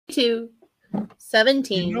22,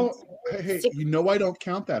 17. You know I don't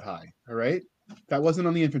count that high, all right? That wasn't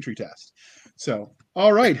on the infantry test. So,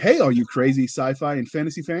 all right. Hey, all you crazy sci-fi and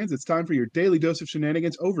fantasy fans, it's time for your daily dose of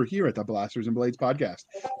shenanigans over here at the Blasters and Blades podcast.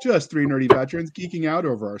 Just three nerdy veterans geeking out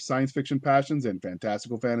over our science fiction passions and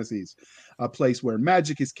fantastical fantasies. A place where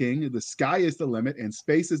magic is king, the sky is the limit, and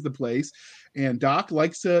space is the place. And Doc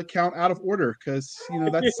likes to count out of order because,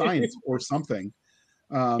 that's science or something.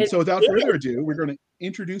 So without further ado, we're going to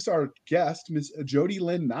introduce our guest, Ms. Jody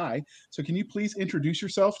Lynn Nye. So can you please introduce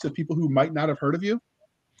yourself to people who might not have heard of you?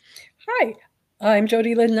 Hi, I'm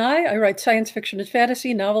Jody Lynn Nye. I write science fiction and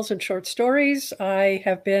fantasy novels and short stories. I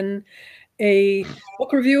have been a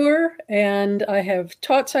book reviewer and I have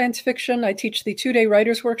taught science fiction. I teach the 2-day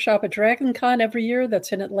writers workshop at DragonCon every year.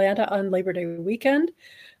 That's in Atlanta on Labor Day weekend.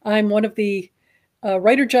 I'm one of the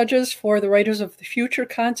writer judges for the Writers of the Future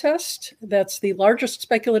contest. That's the largest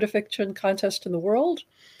speculative fiction contest in the world.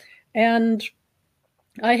 And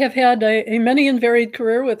I have had a many and varied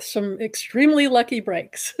career with some extremely lucky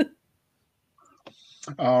breaks.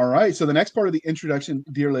 All right. So the next part of the introduction,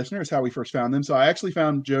 dear listener, is how we first found them. So I actually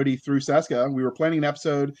found Jody through Seska. We were planning an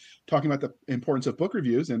episode talking about the importance of book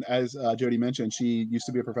reviews. And as Jody mentioned, she used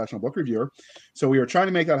to be a professional book reviewer. So we were trying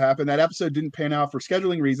to make that happen. That episode didn't pan out for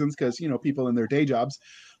scheduling reasons because, people in their day jobs.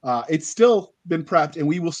 It's still been prepped and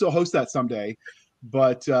we will still host that someday.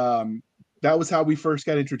 But that was how we first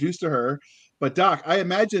got introduced to her. But Doc, I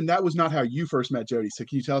imagine that was not how you first met Jody. So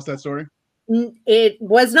can you tell us that story? It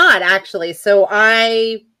was not, actually. So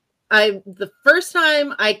I the first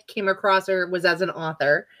time I came across her was as an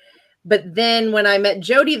author. But then when I met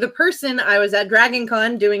Jody, the person, I was at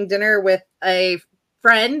DragonCon doing dinner with a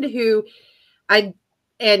friend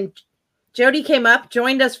and Jody came up,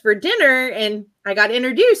 joined us for dinner, and I got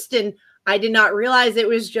introduced, and I did not realize it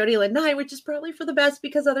was Jody Lynn Nye, which is probably for the best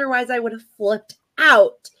because otherwise I would have flipped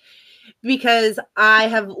out because I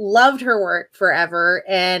have loved her work forever.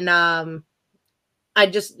 And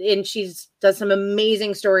she does some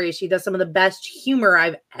amazing stories. She does some of the best humor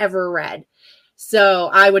I've ever read. So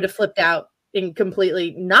I would have flipped out and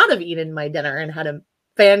completely not have eaten my dinner and had a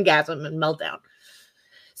fangasm and meltdown.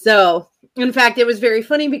 So, in fact, it was very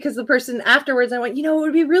funny because the person afterwards, I went, it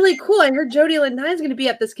would be really cool. I heard Jody Lynn Nye is going to be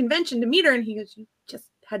at this convention to meet her. And he goes, you just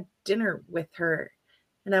had dinner with her.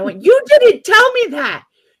 And I went, you didn't tell me that.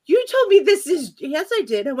 You told me this is, yes, I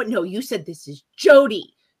did. I went, no, you said this is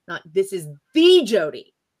Jody. Not this is the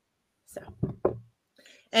Jody. So,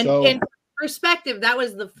 in perspective, that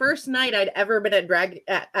was the first night I'd ever been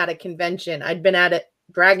at a convention. I'd been at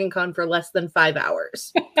DragonCon for less than 5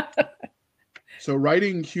 hours. So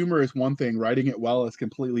writing humor is one thing. Writing it well is a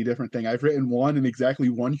completely different thing. I've written exactly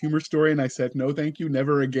one humor story, and I said, no, thank you,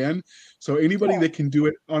 never again. So anybody that can do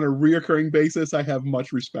it on a reoccurring basis, I have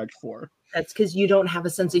much respect for. That's because you don't have a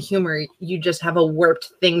sense of humor. You just have a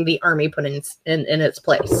warped thing the army put in its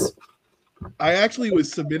place. I actually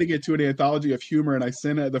was submitting it to an anthology of humor, and I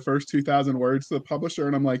sent it the first 2,000 words to the publisher,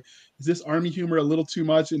 and I'm like, is this army humor a little too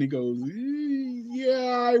much? And he goes,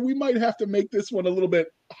 yeah, we might have to make this one a little bit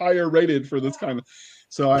higher rated for this kind of.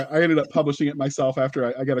 So I ended up publishing it myself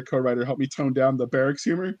after I got a co-writer help me tone down the barracks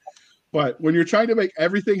humor. But when you're trying to make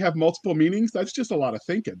everything have multiple meanings, that's just a lot of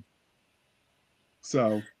thinking.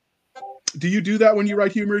 So do you do that when you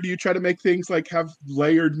write humor? Do you try to make things like have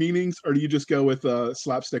layered meanings, or do you just go with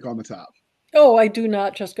slapstick on the top? Oh, I do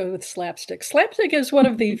not just go with slapstick. Slapstick is one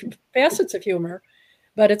of the facets of humor,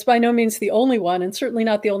 but it's by no means the only one, and certainly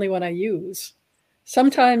not the only one I use.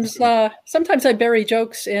 Sometimes I bury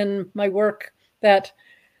jokes in my work that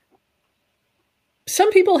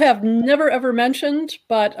some people have never ever mentioned,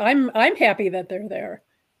 but I'm happy that they're there.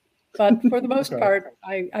 But for the most part,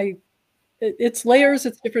 it's layers,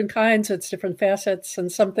 it's different kinds, it's different facets,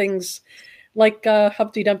 and some things like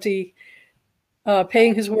Humpty Dumpty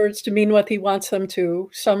paying his words to mean what he wants them to.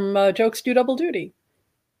 Some jokes do double duty.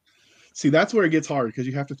 See, that's where it gets hard because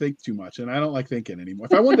you have to think too much, and I don't like thinking anymore.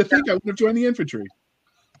 If I wanted to think, I would have joined the infantry.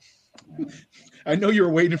 I know you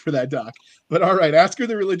were waiting for that, Doc. But all right, ask her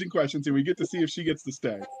the religion questions, and we get to see if she gets to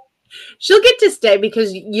stay. She'll get to stay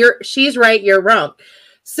because she's right, you're wrong.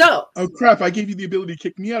 So, oh crap! I gave you the ability to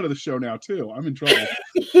kick me out of the show now too. I'm in trouble.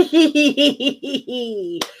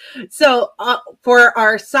 So, for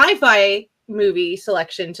our sci-fi movie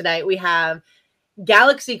selection tonight, we have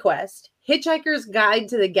Galaxy Quest, Hitchhiker's Guide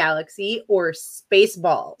to the Galaxy, or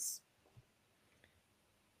Spaceballs.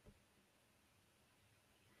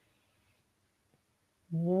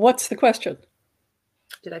 What's the question?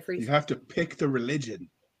 Did I freeze? You have to pick the religion.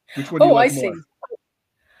 Which one do you like more?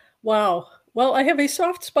 Wow. Well, I have a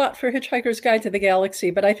soft spot for Hitchhiker's Guide to the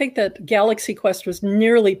Galaxy, but I think that Galaxy Quest was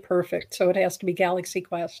nearly perfect, so it has to be Galaxy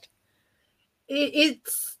Quest.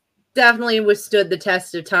 It's definitely withstood the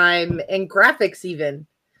test of time and graphics even.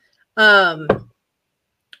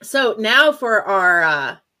 So now for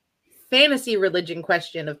our fantasy religion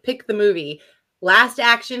question of pick the movie. Last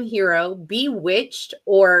Action Hero, Bewitched,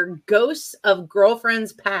 or Ghosts of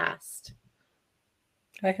Girlfriends Past?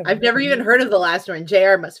 I've never even heard of the last one.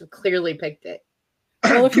 JR must have clearly picked it.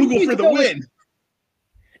 Well, if Google for the win.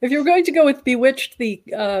 If you're going to go with Bewitched, the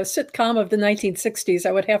sitcom of the 1960s,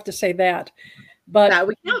 I would have to say that. But that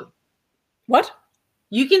would count. What?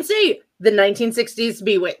 You can say the 1960s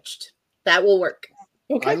Bewitched. That will work.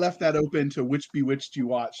 Okay. I left that open to which Bewitched you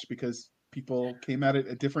watched because people came at it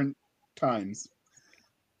at different times.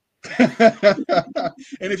 And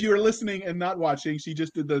if you were listening and not watching, she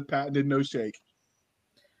just did the patented no shake.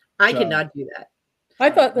 I could not do that.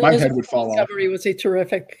 I thought that my head would fall off. Discovery was a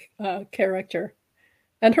terrific character,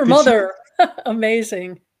 and her mother,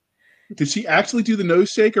 amazing. Did she actually do the nose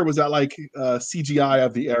shake, or was that like CGI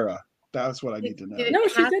of the era? That's what I need to know. No,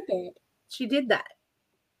 she did that. She did that.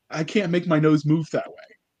 I can't make my nose move that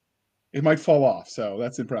way. It might fall off, so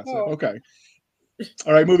that's impressive. Oh. Okay.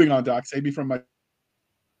 All right, moving on, Doc. Save me from my...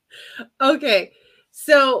 Okay.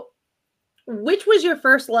 So, which was your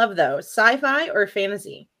first love, though? Sci-fi or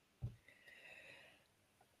fantasy?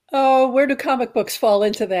 Oh, where do comic books fall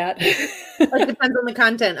into that? It depends on the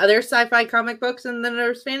content. There's sci-fi comic books, and then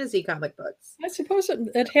there's fantasy comic books. I suppose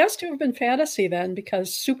it has to have been fantasy then,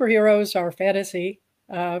 because superheroes are fantasy,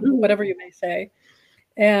 whatever you may say.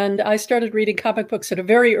 And I started reading comic books at a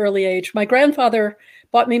very early age. My grandfather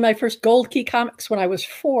bought me my first Gold Key comics when I was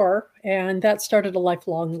 4, and that started a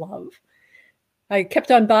lifelong love. I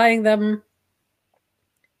kept on buying them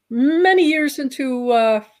many years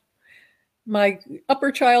into my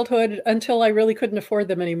upper childhood until I really couldn't afford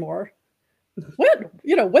them anymore.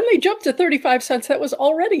 When they jumped to 35 cents, that was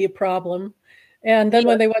already a problem. And then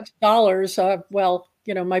when they went to dollars,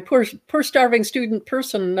 my poor starving student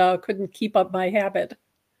person couldn't keep up my habit.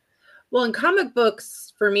 Well, and comic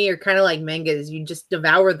books for me are kind of like mangas. You just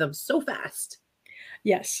devour them so fast.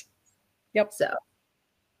 Yes. Yep. So,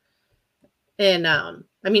 and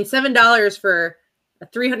 $7 for a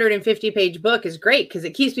 350-page book is great because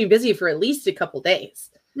it keeps me busy for at least a couple days.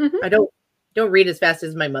 Mm-hmm. I don't read as fast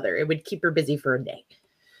as my mother. It would keep her busy for a day.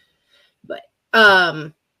 But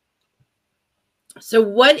so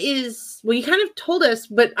you kind of told us,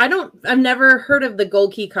 but I've never heard of the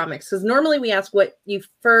Gold Key comics, because normally we ask what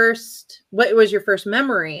was your first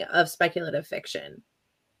memory of speculative fiction,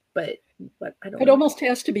 but I don't know. It almost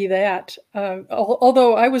has to be that.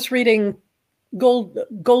 Although I was reading little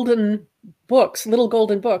golden books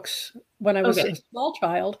when I was a small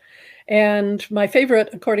child. And my favorite,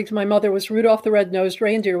 according to my mother, was Rudolph the Red-Nosed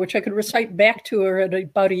Reindeer, which I could recite back to her at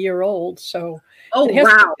about a year old. So it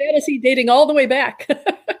has fantasy dating all the way back.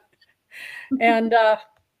 And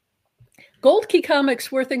Gold Key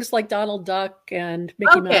comics were things like Donald Duck and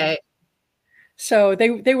Mickey Mouse. So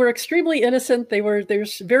they were extremely innocent. They were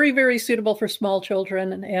very, very suitable for small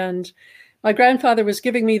children. And my grandfather was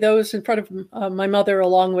giving me those in front of my mother,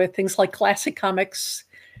 along with things like classic comics.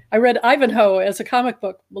 I read Ivanhoe as a comic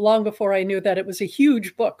book long before I knew that it was a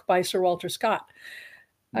huge book by Sir Walter Scott.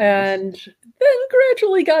 Nice. And then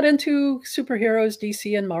gradually got into superheroes,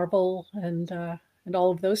 DC and Marvel, and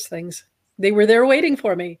all of those things. They were there waiting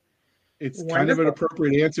for me. It's wonderful. Kind of an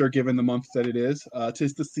appropriate answer given the month that it is.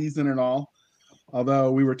 'Tis the season and all.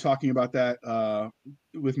 Although we were talking about that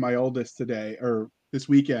with my oldest today, or this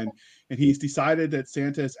weekend, and he's decided that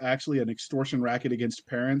Santa is actually an extortion racket against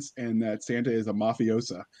parents and that Santa is a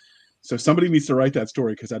mafiosa. So somebody needs to write that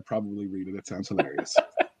story, because I'd probably read it. It sounds hilarious.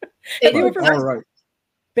 All right.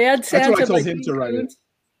 Bad Santa. That's why I told him to write it.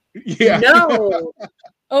 Yeah. No.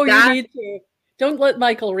 You need to. Don't let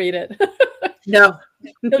Michael read it. No.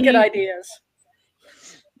 He'll get ideas.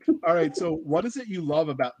 All right. So what is it you love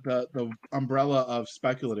about the umbrella of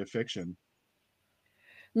speculative fiction?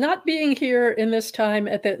 Not being here in this time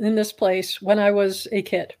in this place when I was a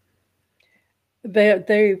kid.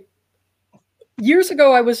 Years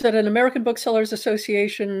ago, I was at an American Booksellers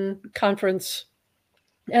Association conference,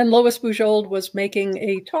 and Lois Bujold was making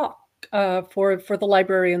a talk for the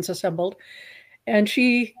librarians assembled, and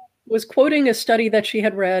she was quoting a study that she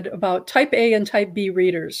had read about Type A and Type B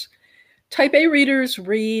readers. Type A readers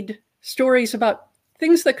read stories about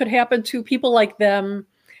things that could happen to people like them,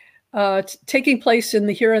 taking place in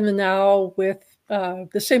the here and the now, with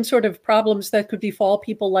the same sort of problems that could befall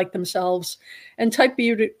people like themselves. And Type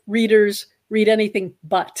B readers read anything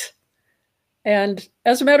but. And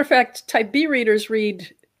as a matter of fact, Type B readers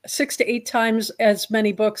read 6 to 8 times as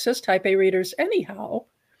many books as type A readers anyhow.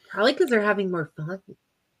 Probably because they're having more fun.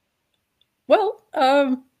 Well,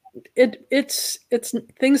 it's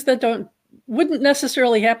things that wouldn't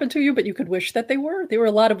necessarily happen to you, but you could wish that they were. There were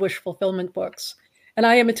a lot of wish fulfillment books, and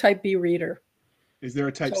I am a type B reader. Is there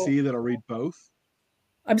a type C that'll read both?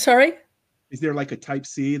 I'm sorry? Is there like a type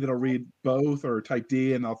C that'll read both, or type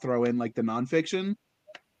D and they'll throw in like the nonfiction?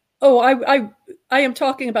 Oh, I am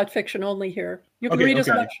talking about fiction only here. You can read as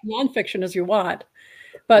much nonfiction as you want,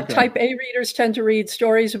 but type A readers tend to read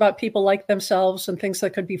stories about people like themselves and things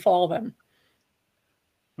that could befall them.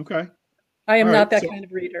 Okay. I am not that kind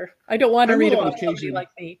of reader. I don't want to read about somebody like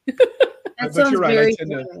me. That sounds very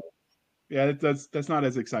yeah, that's not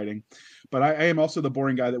as exciting. But I am also the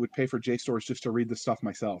boring guy that would pay for JSTORs just to read the stuff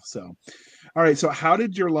myself. So, all right. So how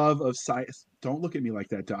did your love of science... Don't look at me like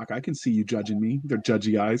that, Doc. I can see you judging me. They're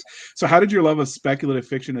judgy eyes. So how did your love of speculative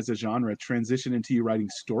fiction as a genre transition into you writing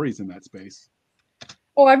stories in that space?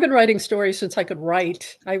 Oh, I've been writing stories since I could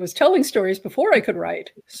write. I was telling stories before I could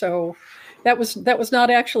write. So that was not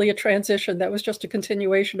actually a transition. That was just a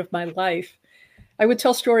continuation of my life. I would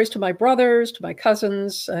tell stories to my brothers, to my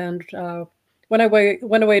cousins, and when I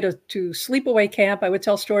went away to sleepaway camp, I would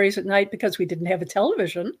tell stories at night because we didn't have a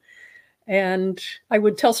television. And I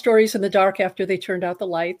would tell stories in the dark after they turned out the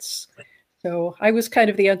lights. So I was kind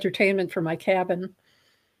of the entertainment for my cabin.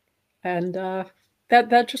 And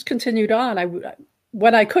that just continued on.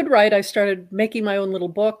 When I could write, I started making my own little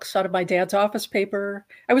books out of my dad's office paper.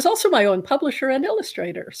 I was also my own publisher and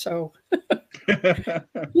illustrator. So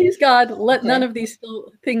please God, let none of these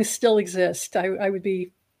things still exist. I would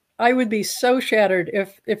be so shattered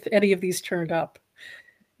if any of these turned up.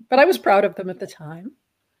 But I was proud of them at the time.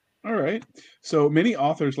 All right. So many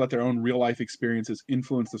authors let their own real life experiences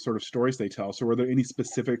influence the sort of stories they tell. So were there any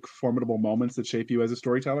specific formidable moments that shape you as a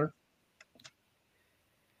storyteller?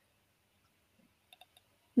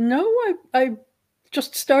 No, I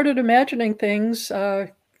just started imagining things.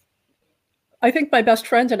 I think my best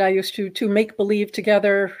friend and I used to make believe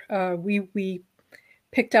together. We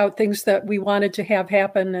picked out things that we wanted to have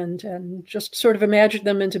happen and just sort of imagined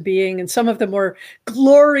them into being. And some of them were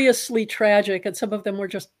gloriously tragic, and some of them were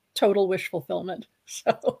just total wish fulfillment.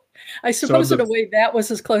 So I suppose in a way that was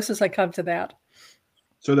as close as I come to that.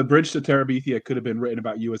 So the Bridge to Terabithia could have been written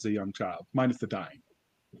about you as a young child, minus the dying.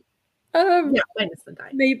 Yeah, minus the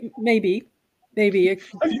dying. Maybe.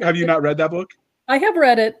 Have you not read that book? I have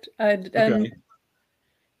read it, and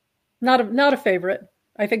not a favorite.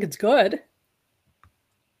 I think it's good.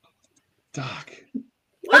 Doc.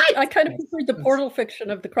 What? I kind of preferred the portal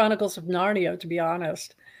fiction of the Chronicles of Narnia, to be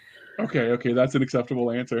honest. Okay, that's an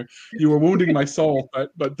acceptable answer. You were wounding my soul,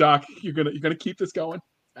 but Doc, you're gonna keep this going.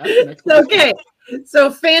 Okay, so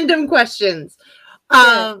fandom questions.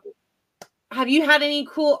 Have you had any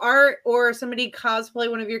cool art or somebody cosplay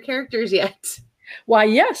one of your characters yet? Why,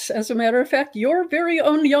 yes. As a matter of fact, your very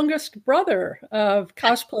own youngest brother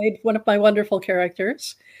cosplayed one of my wonderful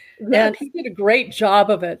characters. Yes. And he did a great job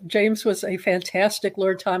of it. James was a fantastic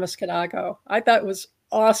Lord Thomas Canago. I thought it was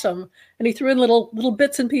awesome. And he threw in little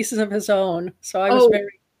bits and pieces of his own. So I was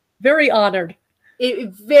very, very honored.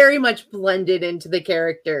 It very much blended into the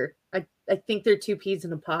character. I think they're two peas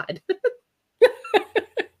in a pod.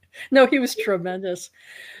 No, he was tremendous.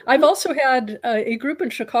 I've also had a group in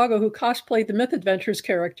Chicago who cosplayed the Myth Adventures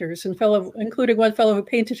characters, including one fellow who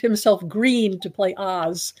painted himself green to play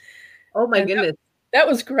Oz. Oh my goodness. That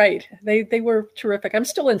was great. They were terrific. I'm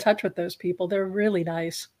still in touch with those people. They're really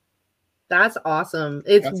nice. That's awesome.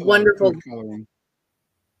 That's wonderful.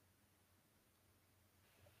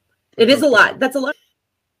 It is a lot. That's a lot.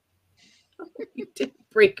 You did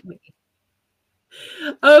break me.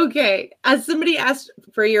 Okay. As somebody asked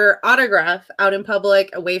for your autograph out in public,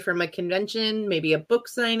 away from a convention, maybe a book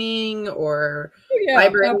signing or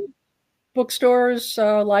library, bookstores,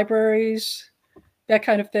 libraries, that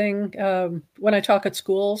kind of thing. When I talk at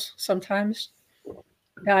schools, sometimes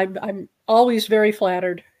I'm always very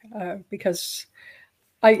flattered because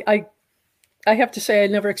I have to say I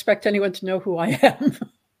never expect anyone to know who I am.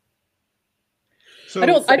 So I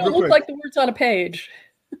don't look like the words on a page.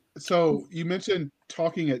 So you mentioned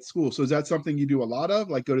talking at school. So is that something you do a lot of?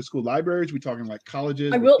 Like go to school libraries? We talking like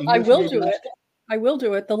colleges? I will do it. I will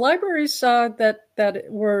do it. The libraries that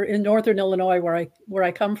were in Northern Illinois, where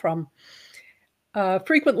I come from,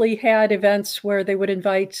 frequently had events where they would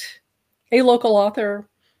invite a local author,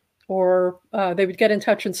 or they would get in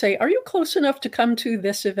touch and say, "Are you close enough to come to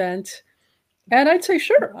this event?" And I'd say,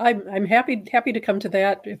 "Sure, I'm happy to come to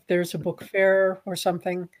that if there's a book fair or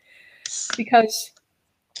something," because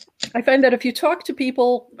I find that if you talk to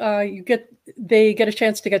people, they get a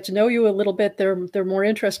chance to get to know you a little bit. They're more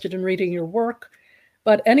interested in reading your work.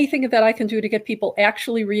 But anything that I can do to get people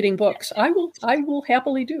actually reading books, I will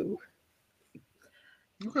happily do.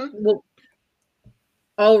 Okay. Well,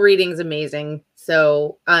 all reading's amazing.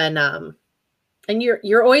 So, and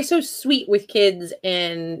you're always so sweet with kids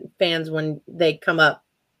and fans when they come up.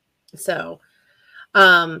 So,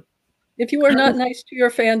 if you are not nice to your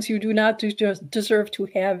fans, you do not deserve to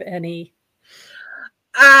have any.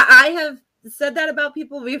 I have said that about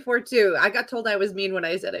people before too. I got told I was mean when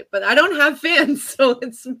I said it, but I don't have fans, so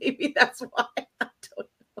it's maybe that's why. I don't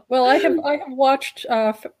know. Well, I have watched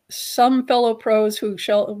some fellow pros who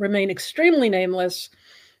shall remain extremely nameless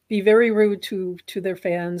be very rude to their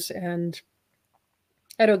fans, and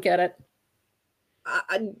I don't get it.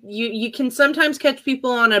 You can sometimes catch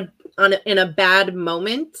people in a bad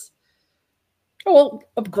moment. Oh, well,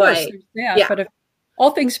 of course, there's that. Yeah. But if all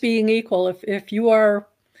things being equal, if you are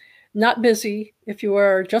not busy, if you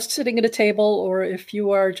are just sitting at a table, or if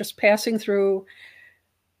you are just passing through,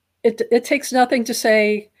 it takes nothing to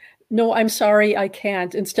say, "No, I'm sorry, I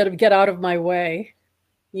can't," instead of "Get out of my way."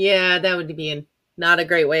 Yeah, that would be not a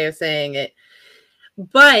great way of saying it.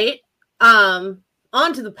 But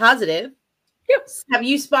on to the positive. Yes. Have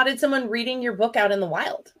you spotted someone reading your book out in the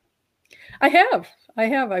wild? I have.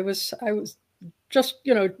 I was just,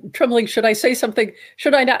 trembling. Should I say something?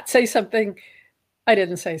 Should I not say something? I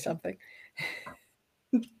didn't say something.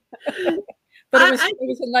 But it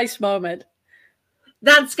was a nice moment.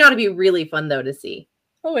 That's got to be really fun, though, to see.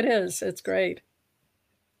 Oh, it is. It's great.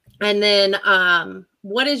 And then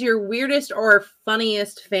what is your weirdest or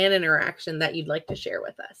funniest fan interaction that you'd like to share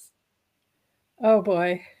with us? Oh,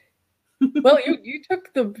 boy. Well, you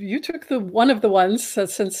took the one of the ones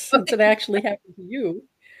since it actually happened to you.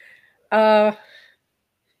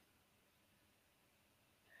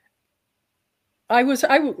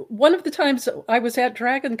 One of the times I was at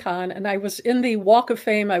Dragon Con and I was in the Walk of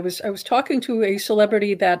Fame. I was talking to a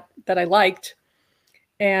celebrity that I liked,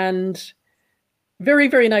 and very,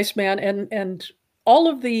 very nice man. And all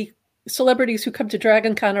of the celebrities who come to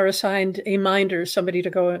Dragon Con are assigned a minder, somebody to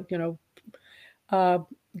go,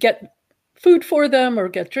 get food for them or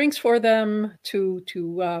get drinks for them, to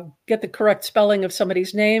get the correct spelling of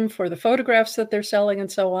somebody's name for the photographs that they're selling,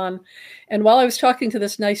 and so on. And while I was talking to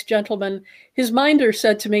this nice gentleman, his minder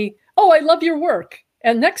said to me, "Oh, I love your work."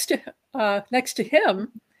 And next to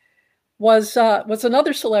him was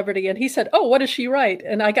another celebrity, and he said, "Oh, what does she write?"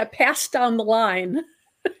 And I got passed down the line.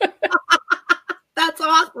 That's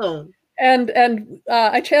awesome. And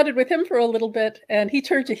I chatted with him for a little bit, and he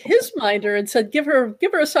turned to his minder and said, "Give her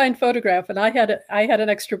a signed photograph." And I had an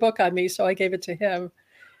extra book on me, so I gave it to him.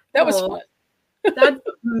 That was fun. That's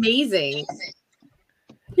amazing.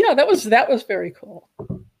 Yeah, that was very cool.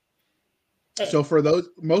 So for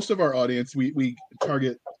most of our audience, we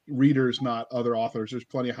target readers, not other authors. There's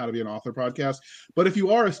plenty of How to Be an Author podcast. But if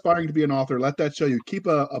you are aspiring to be an author, let that show you. Keep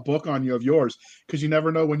a book on you of yours, because you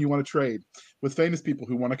never know when you want to trade with famous people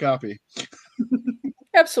who want a copy.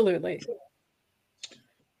 Absolutely.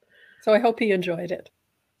 So I hope he enjoyed it.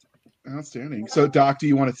 Outstanding. So, Doc, do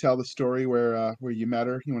you want to tell the story where you met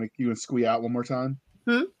her? You want to squee out one more time?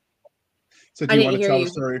 So do you want to tell the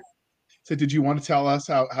story? So did you want to tell us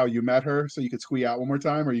how you met her so you could squee out one more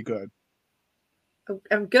time, or are you good?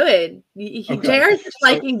 I'm good. JR's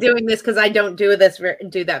liking doing this because I don't do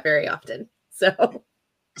that very often.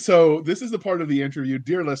 So this is the part of the interview,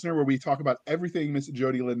 dear listener, where we talk about everything Miss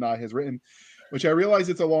Jody Lynn Nye has written, which I realize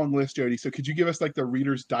it's a long list, Jody. So could you give us like the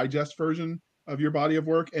Reader's Digest version of your body of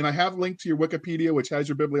work? And I have linked to your Wikipedia, which has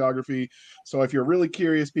your bibliography. So if you're really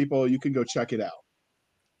curious, people, you can go check it out.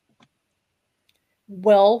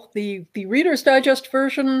 Well, the Reader's Digest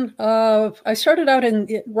version, I started out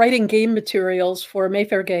in writing game materials for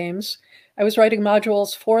Mayfair Games. I was writing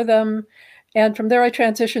modules for them. And from there, I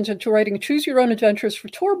transitioned into writing Choose Your Own Adventures for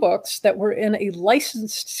tour books that were in a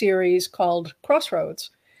licensed series called Crossroads,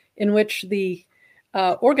 in which the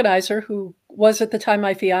organizer, who was at the time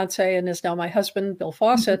my fiance and is now my husband, Bill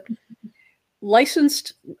Fawcett,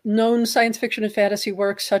 licensed known science fiction and fantasy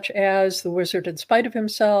works such as The Wizard in Spite of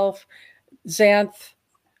Himself, Xanth,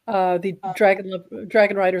 the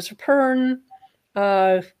Dragon Riders of Pern,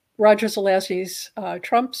 Roger Zelazny's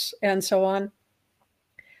Trumps, and so on.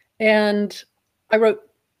 And I wrote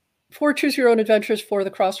 4 Choose Your Own Adventures for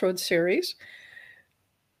the Crossroads series.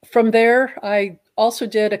 From there, I also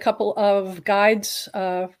did a couple of guides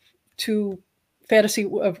to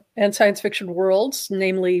fantasy and science fiction worlds,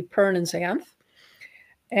 namely Pern and Xanth.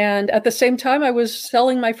 And at the same time, I was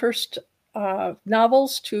selling my first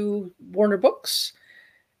novels to Warner Books.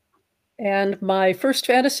 And my first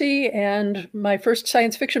fantasy and my first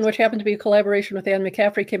science fiction, which happened to be a collaboration with Anne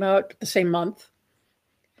McCaffrey, came out the same month.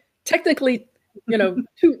 Technically, 2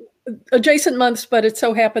 adjacent months, but it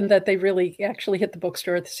so happened that they really actually hit the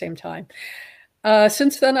bookstore at the same time.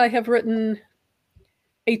 Since then, I have written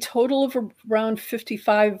a total of around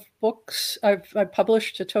 55 books. I've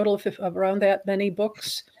published a total of around that many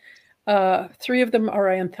books. 3 of them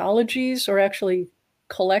are anthologies, or actually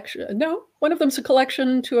collection. No, one of them's a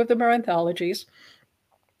collection. 2 of them are anthologies.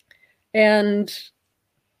 And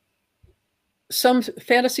some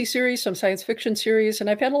fantasy series, some science fiction series, and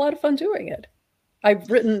I've had a lot of fun doing it. I've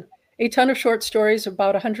written a ton of short stories,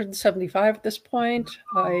 about 175 at this point.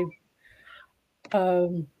 I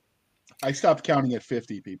stopped counting at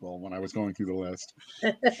 50 people when I was going through the list.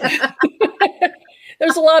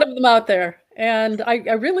 There's a lot of them out there. And I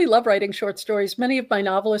really love writing short stories. Many of my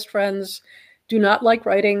novelist friends do not like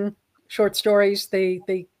writing short stories.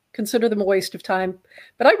 They consider them a waste of time.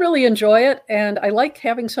 But I really enjoy it. And I like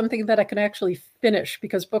having something that I can actually finish,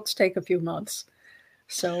 because books take a few months.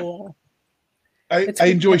 So I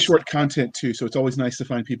enjoy short content too, so it's always nice to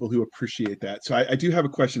find people who appreciate that. So I do have a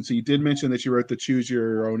question. So you did mention that you wrote the Choose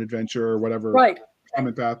Your Own Adventure or whatever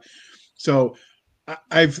comment path. So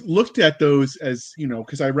I've looked at those as,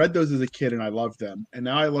 because I read those as a kid and I loved them. And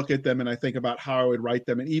now I look at them and I think about how I would write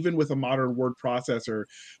them. And even with a modern word processor,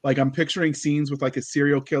 like I'm picturing scenes with like a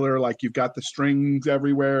serial killer, like you've got the strings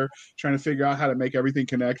everywhere, trying to figure out how to make everything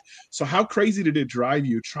connect. So how crazy did it drive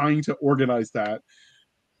you trying to organize that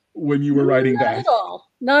when you were writing that?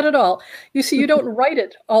 Not at all. You see, you don't write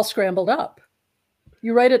it all scrambled up.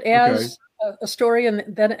 You write it as a story, and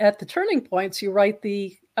then at the turning points, you write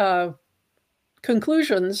the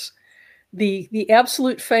conclusions, the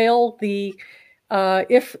absolute fail, the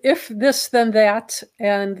if this then that,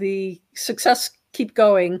 and the success keep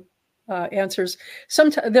going answers.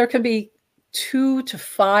 Sometimes there can be 2 to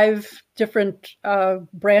 5 different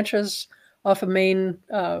branches off a main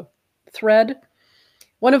thread.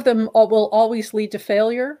 One of them will always lead to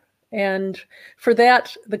failure. And for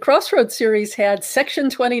that, the Crossroads series had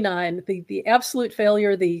section 29, the absolute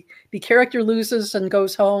failure, the character loses and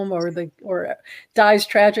goes home, or dies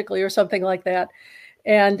tragically or something like that.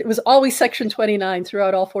 And it was always section 29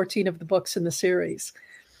 throughout all 14 of the books in the series.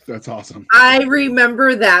 That's awesome. I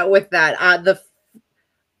remember that with that.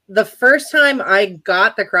 The first time I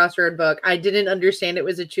got the Crossroad book, I didn't understand it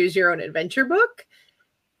was a Choose Your Own Adventure book.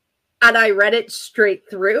 And I read it straight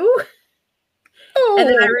through. Oh. And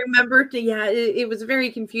then I remember, it was a very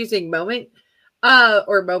confusing moment,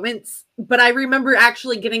 or moments. But I remember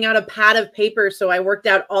actually getting out a pad of paper, so I worked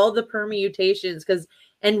out all the permutations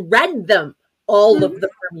and read them, all of the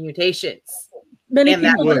permutations. Many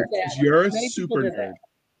people did that. You're a super nerd.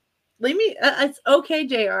 It's okay,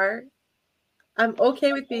 JR. I'm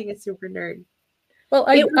okay with being a super nerd. Well,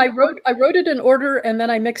 I wrote it in order, and then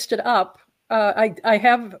I mixed it up. I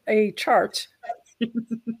have a chart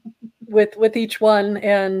with each one,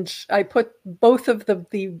 and I put both of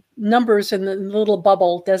the numbers in the little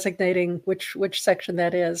bubble designating which section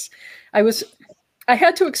that is. I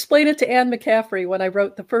had to explain it to Anne McCaffrey when I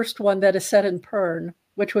wrote the first one that is set in Pern,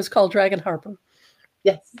 which was called Dragon Harper.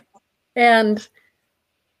 Yes. And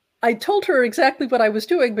I told her exactly what I was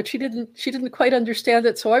doing, but she didn't quite understand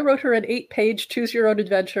it. So I wrote her an 8-page Choose Your Own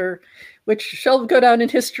Adventure, which shall go down in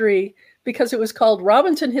history, because it was called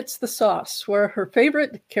Robinson Hits the Sauce, where her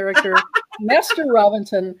favorite character, Master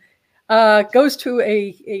Robinson, goes to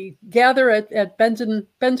a gather at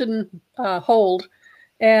Benton Hold,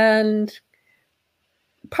 and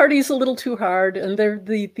party's a little too hard, and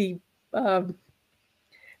the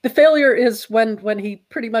failure is when he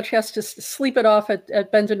pretty much has to sleep it off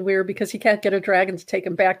at Benton Weir because he can't get a dragon to take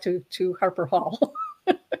him back to Harper Hall.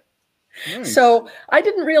 Nice. So I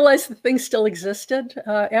didn't realize the thing still existed.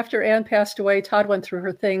 After Anne passed away, Todd went through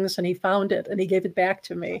her things and he found it and he gave it back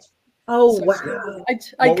to me. Oh, so wow.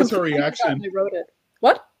 What was her reaction? I wrote it.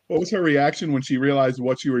 What was her reaction when she realized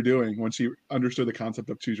what you were doing, when she understood the concept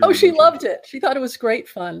of Choose Your Own Adventure? She loved it. She thought it was great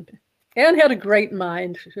fun. Anne had a great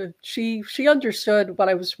mind. She understood what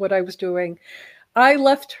I was doing. I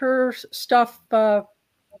left her stuff.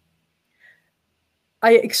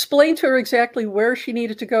 I explained to her exactly where she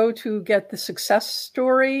needed to go to get the success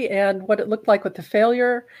story and what it looked like with the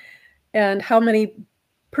failure and how many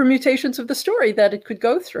permutations of the story that it could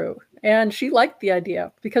go through. And she liked the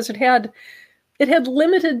idea because it had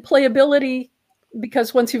limited playability,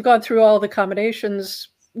 because once you've gone through all the combinations,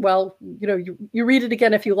 well, you read it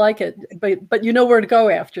again if you like it, but you know where to go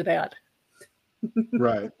after that.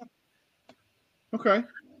 Right. Okay.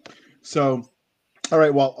 So All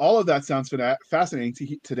right. Well, all of that sounds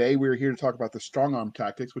fascinating. Today, we're here to talk about the strong arm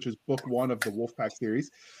tactics, which is book 1 of the Wolfpack series.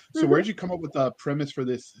 So, where did you come up with the premise for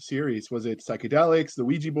this series? Was it psychedelics, the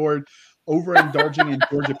Ouija board, overindulging in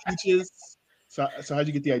Georgia peaches? So how'd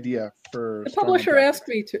you get the idea for the publisher asked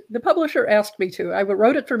me to? The publisher asked me to. I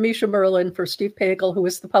wrote it for Misha Merlin for Steve Pagel, who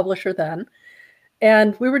was the publisher then.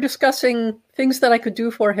 And we were discussing things that I could do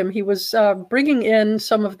for him. He was bringing in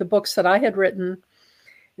some of the books that I had written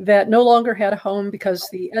that no longer had a home because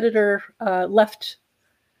the editor left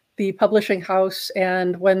the publishing house.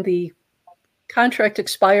 And when the contract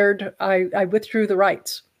expired, I withdrew the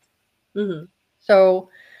rights. Mm-hmm. So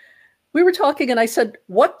we were talking and I said,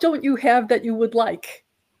 what don't you have that you would like?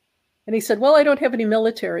 And he said, well, I don't have any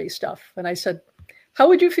military stuff. And I said, how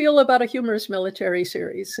would you feel about a humorous military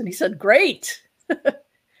series? And he said, great.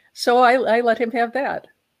 So I let him have that.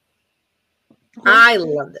 I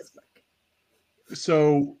love this book.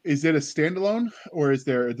 So is it a standalone or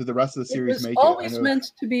did the rest of the series make it? It was always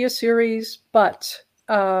meant to be a series, but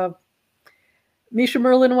Misha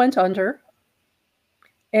Merlin went under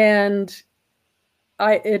and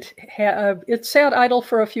it sat idle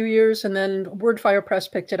for a few years, and then Wordfire Press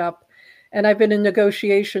picked it up, and I've been in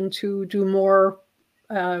negotiation to do more.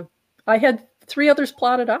 I had 3 others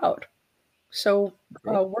plotted out, so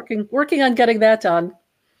working on getting that done.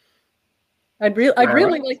 I'd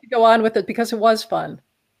really like to go on with it because it was fun.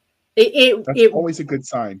 That's always a good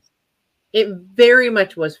sign. It very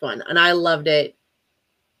much was fun, and I loved it.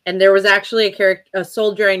 And there was actually a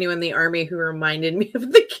soldier I knew in the Army who reminded me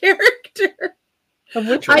of the character. Of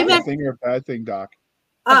which one? A thing or a bad thing, Doc?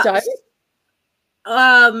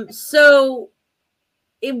 So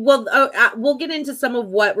we'll get into some of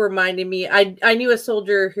what reminded me. I knew a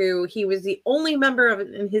soldier who he was the only member of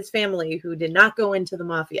in his family who did not go into the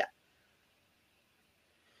mafia.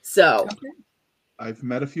 So I've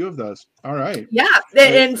met a few of those. All right. Yeah.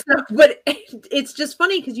 And so, but it's just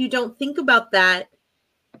funny because you don't think about that.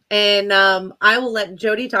 And I will let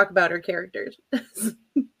Jody talk about her characters.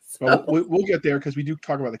 Well, we'll get there because we do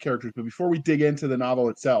talk about the characters. But before we dig into the novel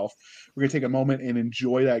itself, we're going to take a moment and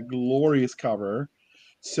enjoy that glorious cover.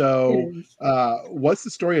 So what's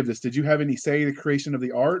the story of this? Did you have any say in the creation of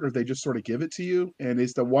the art, or did they just sort of give it to you? And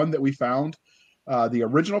is the one that we found the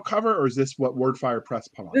original cover, or is this what Wordfire Press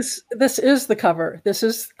put on? This is the cover.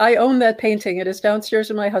 I own that painting. It is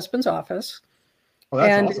downstairs in my husband's office. Oh,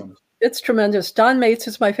 that's awesome. It's tremendous. Don Mates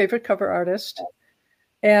is my favorite cover artist.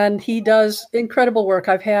 And he does incredible work.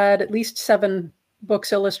 I've had at least 7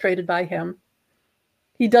 books illustrated by him.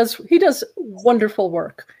 He does wonderful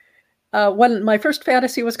work. When my first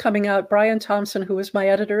fantasy was coming out, Brian Thompson, who was my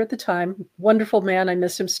editor at the time, wonderful man, I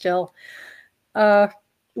miss him still,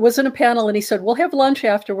 was in a panel and he said, we'll have lunch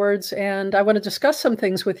afterwards and I want to discuss some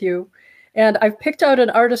things with you. And I've picked out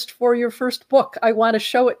an artist for your first book. I want to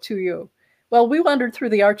show it to you. Well, we wandered through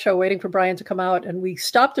the art show waiting for Brian to come out, and we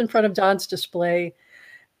stopped in front of Don's display.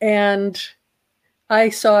 And I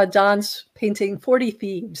saw Don's painting 40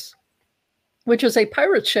 Thieves, which is a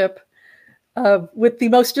pirate ship with the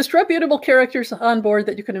most disreputable characters on board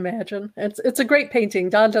that you can imagine. It's a great painting.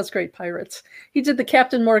 Don does great pirates. He did the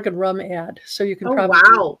Captain Morgan rum ad, so you can probably...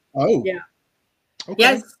 Wow. Oh. Yeah. Okay.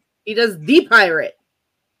 Yes, he does the pirate.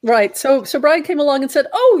 Right. So Brian came along and said,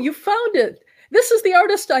 oh, you found it. This is the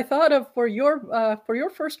artist I thought of for your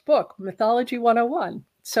first book, Mythology 101.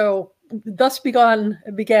 So thus began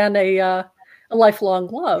a lifelong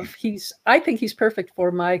love. I think he's perfect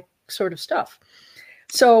for my sort of stuff.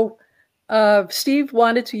 So Steve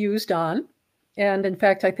wanted to use Don, and in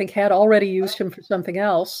fact, I think had already used him for something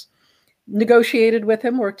else. Negotiated with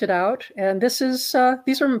him, worked it out, and these are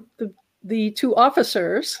the 2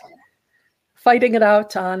 officers fighting it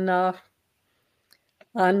out on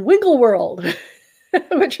Wingle World,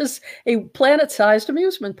 which is a planet-sized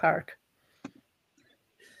amusement park.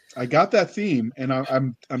 I got that theme, and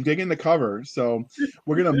I'm digging the cover. So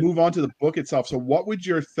we're going to move on to the book itself. So what would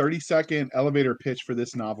your 30-second elevator pitch for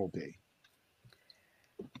this novel be?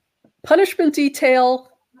 Punishment detail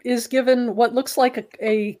is given what looks like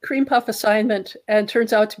a cream puff assignment and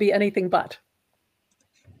turns out to be anything but.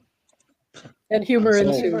 And humor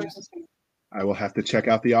ensues. I will have to check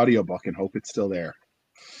out the audiobook and hope it's still there.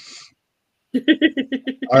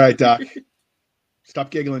 All right, Doc. Stop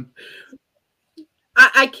giggling.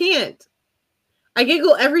 I can't. I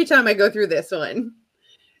giggle every time I go through this one.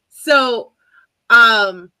 So,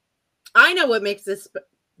 I know what makes this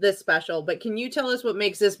special, but can you tell us what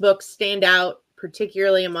makes this book stand out,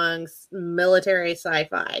 particularly amongst military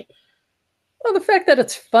sci-fi? Well, the fact that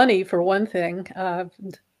it's funny, for one thing.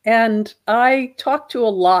 And I talked to a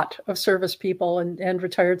lot of service people and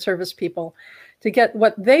retired service people to get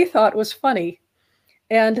what they thought was funny.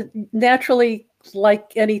 And naturally,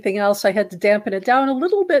 like anything else, I had to dampen it down a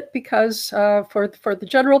little bit because for the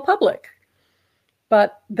general public.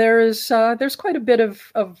 But there's quite a bit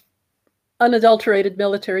of unadulterated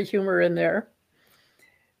military humor in there.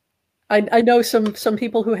 I know some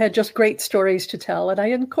people who had just great stories to tell, and I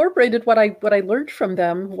incorporated what I learned from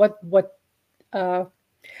them,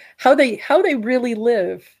 how they really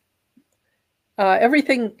live.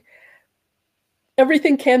 Everything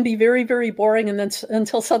can be very, very boring, and then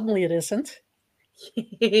until suddenly it isn't.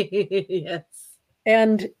 Yes.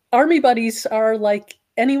 And Army buddies are like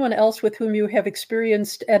anyone else with whom you have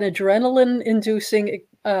experienced an adrenaline-inducing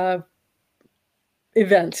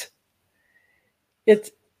event.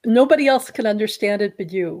 Nobody else can understand it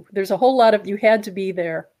but you. There's a whole lot of you had to be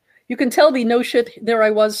there. You can tell the no shit, there I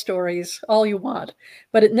was stories all you want,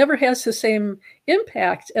 but it never has the same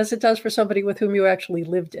impact as it does for somebody with whom you actually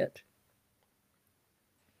lived it.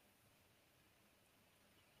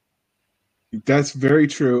 That's very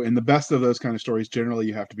true. And the best of those kind of stories, generally,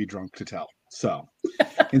 you have to be drunk to tell. So,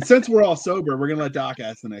 and since we're all sober, we're going to let Doc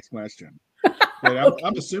ask the next question. But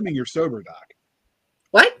I'm assuming you're sober, Doc.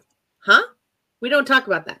 What? Huh? We don't talk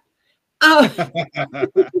about that.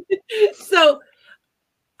 So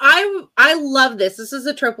I love this. This is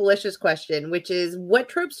a tropalicious question, which is, what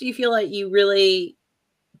tropes do you feel like you really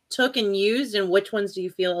took and used, and which ones do you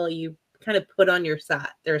feel you kind of put on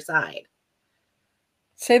their side?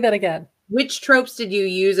 Say that again. Which tropes did you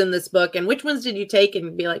use in this book, and which ones did you take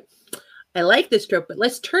and be like, I like this trope, but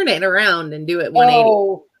let's turn it around and do it 180?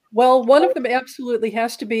 Oh, well, one of them absolutely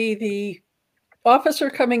has to be the officer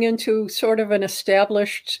coming into sort of an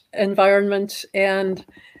established environment and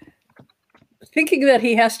thinking that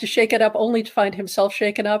he has to shake it up only to find himself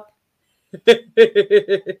shaken up.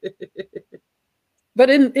 But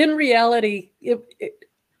in reality,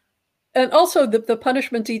 and also the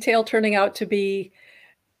punishment detail turning out to be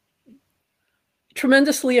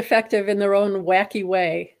tremendously effective in their own wacky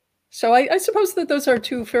way. So I suppose that those are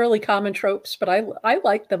two fairly common tropes, but I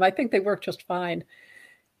like them. I think they work just fine.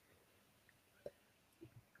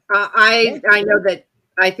 I know that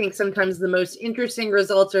I think sometimes the most interesting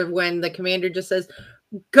results are when the commander just says,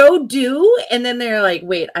 go do, and then they're like,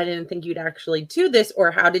 wait, I didn't think you'd actually do this,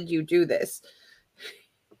 or how did you do this?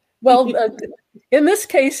 Well, in this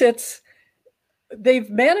case, they've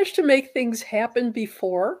managed to make things happen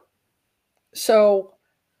before. So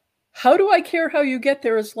how do I care how you get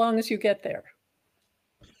there as long as you get there?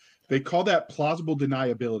 They call that plausible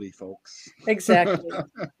deniability, folks. Exactly.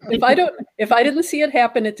 If I didn't see it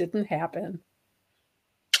happen, it didn't happen.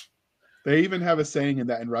 They even have a saying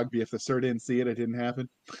in rugby, if the sir didn't see it, it didn't happen.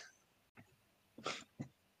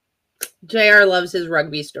 JR loves his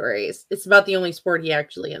rugby stories. It's about the only sport he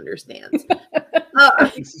actually understands.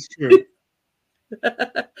 This is true.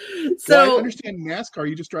 So well, I understand NASCAR,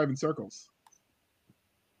 you just drive in circles.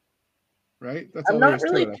 Right? That's I'm all there not is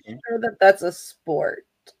really to it, I think. sure that that's a sport.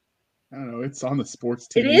 I don't know. It's on the sports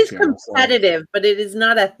TV TV It is channel, competitive, but it is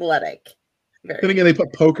not athletic. Then again, they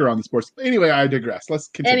put poker on the sports. Anyway, I digress. Let's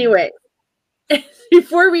continue. Anyway,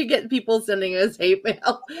 before we get people sending us hate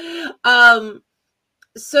mail,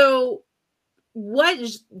 so what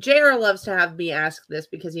JR loves to have me ask this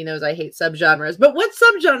because he knows I hate subgenres, but what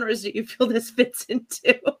subgenres do you feel this fits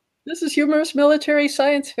into? This is humorous military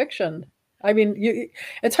science fiction. I mean,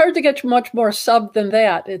 it's hard to get much more sub than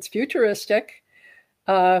that. It's futuristic,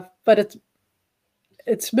 but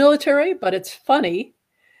it's military, but it's funny,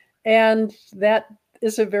 and that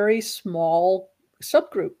is a very small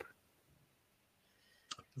subgroup.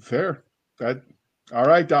 Fair. All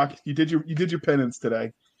right, Doc. You did your penance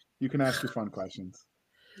today. You can ask your fun questions.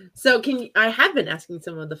 So I have been asking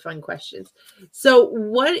some of the fun questions. So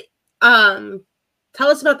what? Tell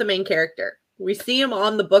us about the main character. We see him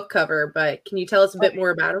on the book cover, but can you tell us a bit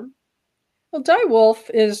more about him? Well, Die Wolf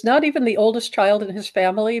is not even the oldest child in his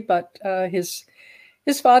family, but his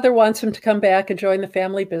father wants him to come back and join the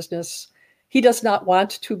family business. He does not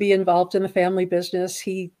want to be involved in the family business.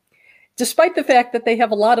 Despite the fact that they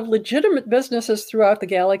have a lot of legitimate businesses throughout the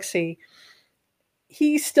galaxy,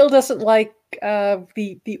 he still doesn't like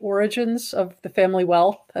the origins of the family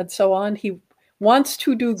wealth and so on. He wants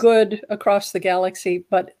to do good across the galaxy,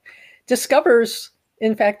 but discovers,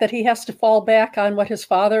 in fact, that he has to fall back on what his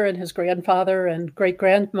father and his grandfather and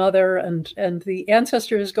great-grandmother and the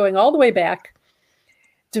ancestors going all the way back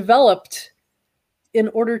developed in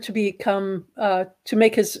order to become, to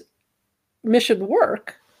make his mission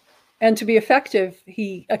work and to be effective.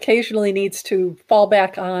 He occasionally needs to fall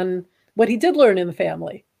back on what he did learn in the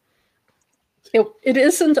family. It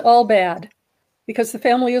isn't all bad because the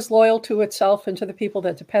family is loyal to itself and to the people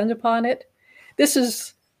that depend upon it. This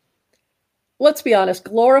is let's be honest,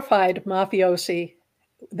 glorified mafiosi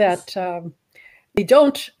that they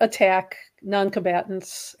don't attack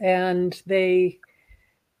non-combatants, and the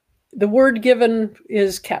word given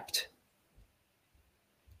is kept.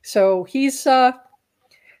 So he's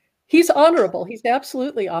honorable. He's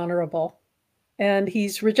absolutely honorable. And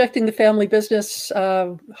he's rejecting the family business,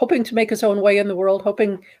 hoping to make his own way in the world,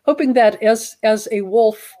 hoping that as a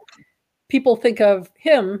wolf, people think of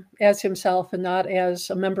him as himself and not as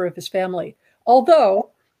a member of his family.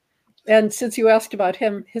 Although, and since you asked about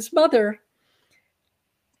him, his mother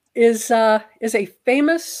is a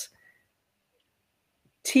famous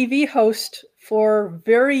TV host for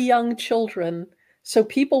very young children. So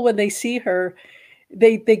people, when they see her,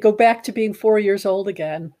 they go back to being 4 years old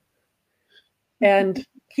again. And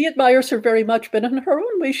he admires her very much, but in her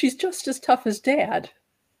own way, she's just as tough as Dad.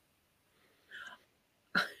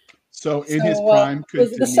 So in his prime, could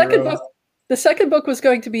the second book was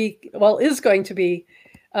going to be, is going to be,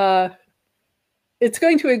 it's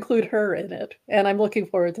going to include her in it, and I'm looking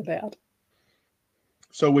forward to that.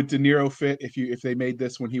 So would De Niro fit if they made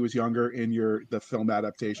this when he was younger in the film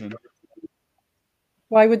adaptation?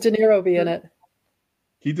 Why would De Niro be in it?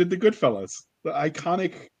 He did The Goodfellas, the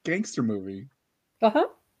iconic gangster movie. Uh-huh.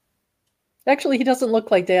 Actually, he doesn't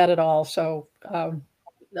look like Dad at all, so no,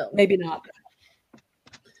 maybe not.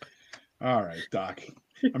 All right, Doc.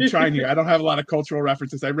 I'm trying here. I don't have a lot of cultural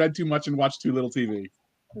references. I read too much and watched too little TV.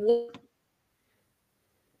 Well,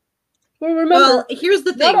 remember, here's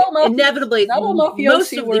the thing. Inevitably,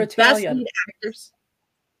 most of the best actors.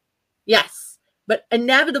 Yes, but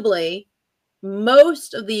inevitably,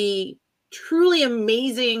 most of the truly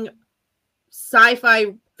amazing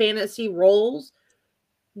sci-fi fantasy roles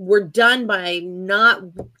were done by not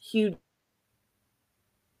huge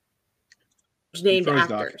named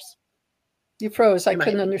actors. Doc. You froze. I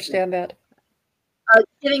couldn't understand that.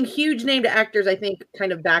 Getting huge named actors, I think,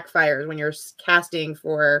 kind of backfires when you're casting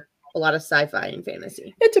for a lot of sci-fi and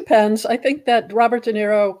fantasy. It depends. I think that Robert De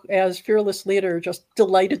Niro as fearless leader just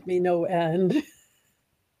delighted me no end.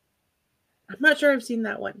 I'm not sure I've seen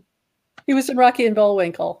that one. He was in Rocky and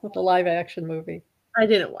Bullwinkle, with the live action movie. I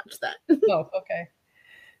didn't watch that. Oh, okay.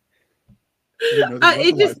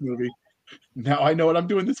 Movie. Now I know what I'm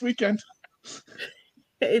doing this weekend.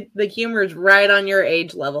 The humor is right on your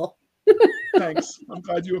age level. Thanks. I'm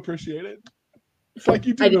glad you appreciate it. It's like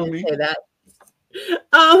you do know me. Say that.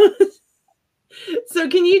 So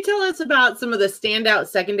can you tell us about some of the standout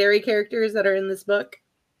secondary characters that are in this book?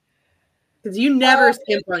 Because you never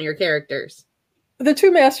skimp on your characters. The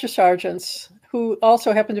two master sergeants, who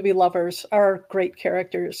also happen to be lovers, are great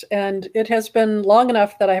characters. And it has been long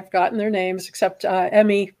enough that I have forgotten their names, except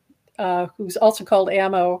Emmy, who's also called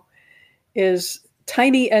Ammo, is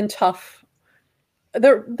tiny and tough.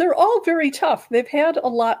 They're all very tough. They've had a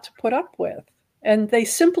lot to put up with, and they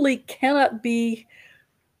simply cannot be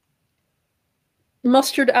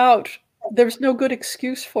mustered out. There's no good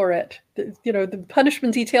excuse for it. The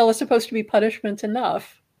punishment detail is supposed to be punishment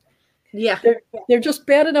enough. Yeah. They're just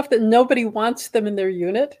bad enough that nobody wants them in their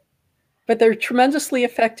unit, but they're tremendously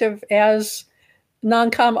effective as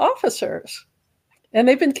non-com officers. And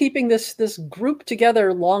they've been keeping this group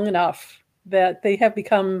together long enough that they have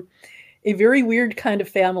become a very weird kind of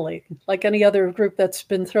family, like any other group that's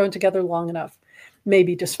been thrown together long enough.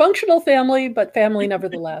 Maybe dysfunctional family, but family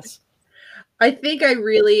nevertheless. I think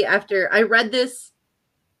after I read this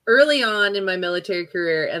early on in my military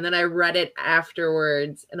career, and then I read it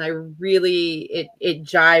afterwards, and it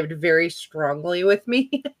jived very strongly with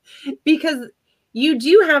me because you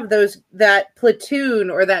do have that platoon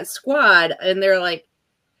or that squad, and they're like,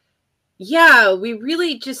 yeah, we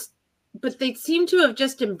really but they seem to have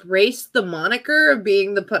just embraced the moniker of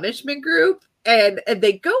being the punishment group, and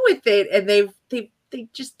they go with it, and they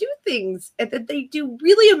just do things, and then they do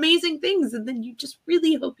really amazing things, and then you just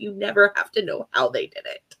really hope you never have to know how they did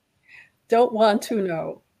it. Don't want to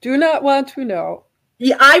know. Do not want to know.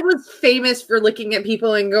 Yeah, I was famous for looking at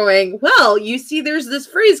people and going, well, you see, there's this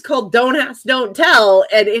phrase called "don't ask, don't tell,"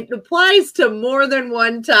 and it applies to more than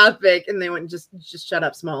one topic. And they went, just shut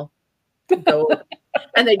up, Small. Go.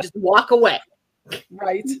 And they just walk away.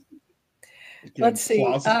 Right. Let's see.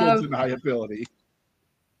 Plausible deniability.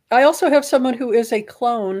 I also have someone who is a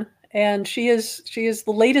clone, and she is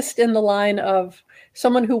the latest in the line of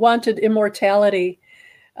someone who wanted immortality,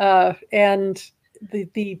 and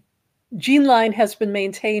the gene line has been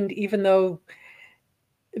maintained, even though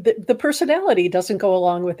the personality doesn't go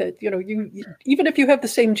along with it. You even if you have the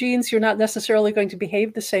same genes, you're not necessarily going to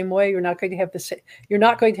behave the same way. You're not going to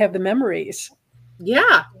have the memories.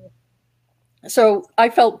 Yeah. So I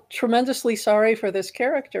felt tremendously sorry for this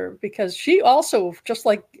character because she also, just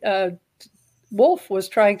like wolf was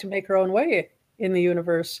trying to make her own way in the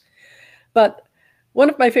universe. But one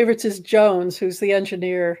of my favorites is Jones, who's the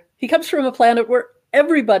engineer. He comes from a planet where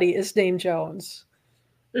everybody is named Jones.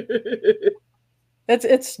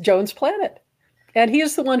 It's Jones' planet. And he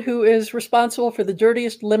is the one who is responsible for the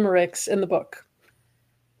dirtiest limericks in the book.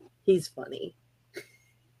 He's funny.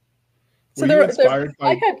 Were you inspired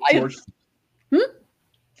by George?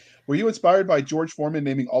 Were you inspired by George Foreman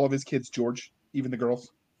naming all of his kids George, even the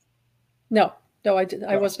girls? No,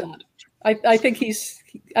 I was not. I think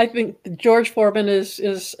George Foreman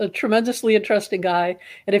is a tremendously interesting guy.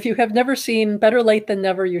 And if you have never seen Better Late Than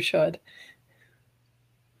Never, you should.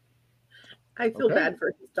 I feel bad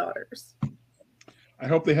for his daughters. I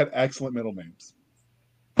hope they had excellent middle names.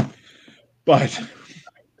 But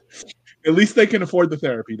at least they can afford the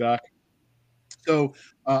therapy, Doc. So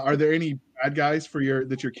are there any bad guys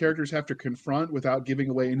that your characters have to confront without giving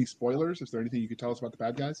away any spoilers? Is there anything you could tell us about the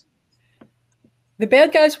bad guys? The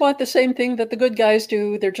bad guys want the same thing that the good guys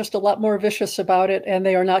do. They're just a lot more vicious about it, and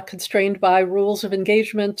they are not constrained by rules of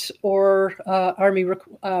engagement or Army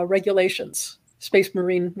regulations, Space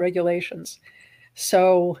Marine regulations.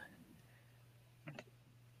 So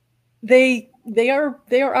they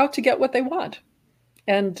are out to get what they want.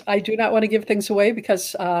 And I do not want to give things away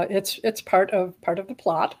because it's part of the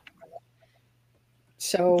plot.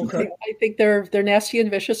 So I think they're nasty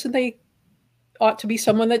and vicious, and they ought to be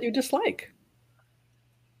someone that you dislike.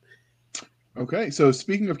 Okay, so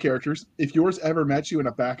speaking of characters, if yours ever met you in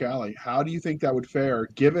a back alley, how do you think that would fare,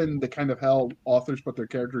 given the kind of hell authors put their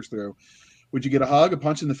characters through? Would you get a hug, a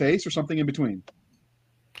punch in the face, or something in between?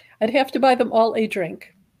 I'd have to buy them all a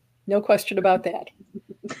drink. No question about that.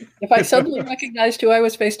 If I suddenly recognized who I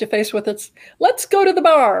was face-to-face with, it's, let's go to the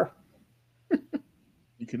bar.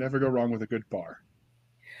 You can never go wrong with a good bar.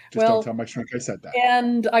 Just don't tell my shrink I said that.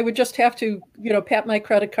 And I would just have to, pat my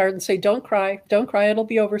credit card and say, don't cry, it'll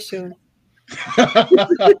be over soon.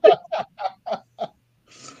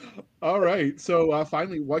 All right. So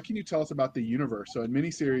finally, what can you tell us about the universe? So in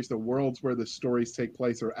miniseries, the worlds where the stories take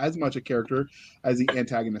place are as much a character as the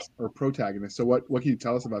antagonist or protagonist. So what can you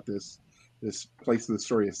tell us about this place the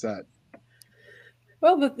story is set?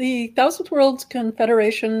 Well, the Thousandth Worlds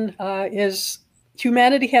Confederation is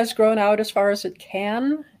humanity has grown out as far as it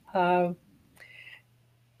can.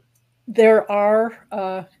 There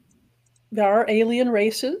are alien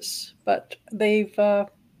races, but they've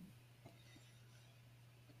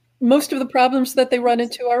most of the problems that they run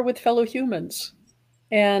into are with fellow humans,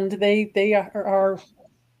 and they are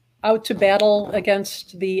out to battle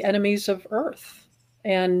against the enemies of Earth,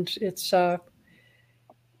 and it's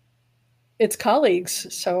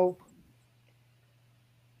colleagues. So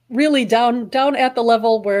really down at the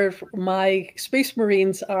level where my Space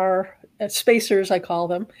Marines are, spacers I call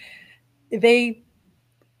them,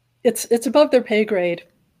 it's above their pay grade.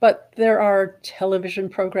 But there are television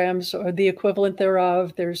programs or the equivalent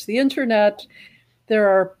thereof. There's the internet. There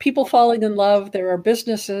are people falling in love. There are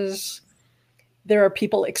businesses. There are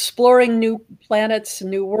people exploring new planets,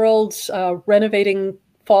 new worlds, renovating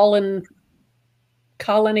fallen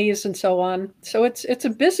colonies, and so on. So it's a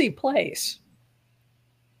busy place.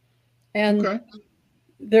 And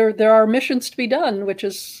there are missions to be done, which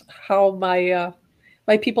is how my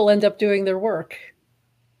people end up doing their work.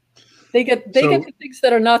 They get the things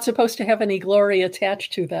that are not supposed to have any glory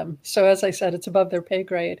attached to them. So as I said, it's above their pay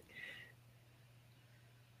grade.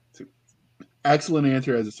 Excellent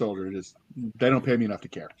answer as a soldier. They don't pay me enough to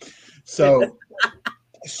care. So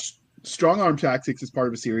strong arm tactics is part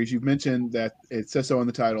of a series. You've mentioned that it says so in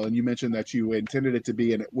the title, and you mentioned that you intended it to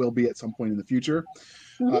be, and it will be at some point in the future.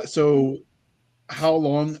 Mm-hmm. So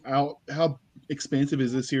how expansive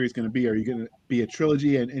is this series going to be? Are you going to be a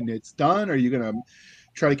trilogy and it's done? Are you going to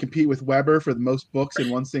try to compete with Weber for the most books in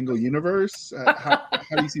one single universe? How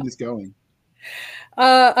do you see this going?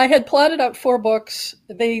 I had plotted out 4 books.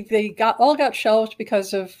 They got shelved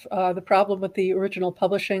because of the problem with the original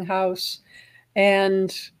publishing house.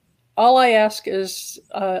 And all I ask is,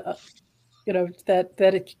 that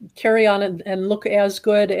it carry on and look as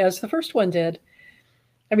good as the first one did.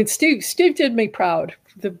 I mean, Steve did me proud.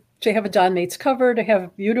 To have a Don Mates cover, to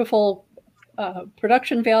have beautiful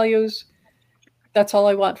production values. That's all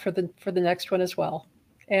I want for the next one as well.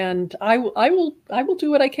 And I will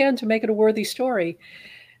do what I can to make it a worthy story.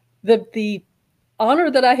 The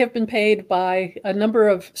honor that I have been paid by a number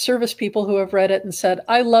of service people who have read it and said,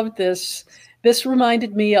 I loved this. This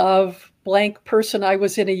reminded me of blank person I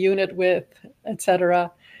was in a unit with,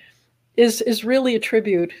 etc., is really a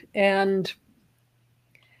tribute. And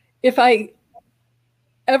if I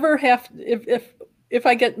ever if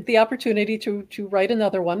I get the opportunity to write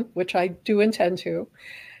another one, which I do intend to,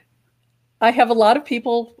 I have a lot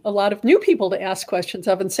of new people to ask questions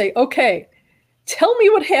of and say, okay, tell me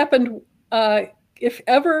what happened if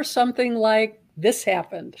ever something like this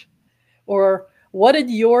happened, or what did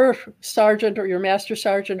your sergeant or your master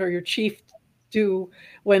sergeant or your chief do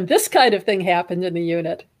when this kind of thing happened in the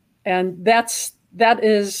unit? And that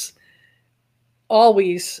is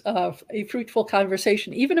always a fruitful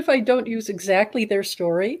conversation. Even if I don't use exactly their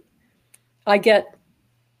story, I get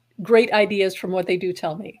great ideas from what they do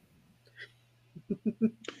tell me.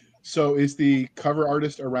 So is the cover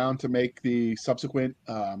artist around to make the subsequent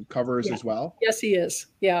covers as well? Yes, he is.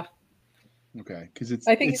 Yeah. Okay, because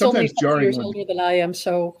I think it's he's only a sometimes couple jarring years when older than I am,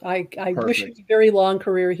 so I wish him perfect. a very long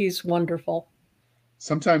career. He's wonderful.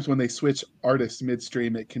 Sometimes when they switch artists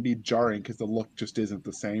midstream, it can be jarring because the look just isn't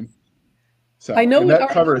the same. So, I know and an that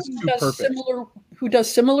cover artist is too perfect. who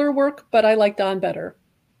does similar work, but I like Don better.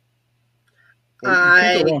 Well, you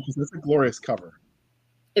can't go wrong because that's a glorious cover.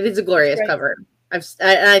 It is a glorious Right. cover.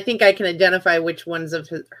 I think I can identify which ones of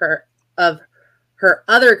her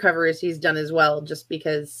other covers he's done as well, just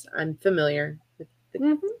because I'm familiar with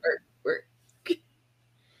the work.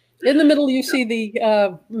 In the middle, you see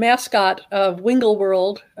the mascot of Wingle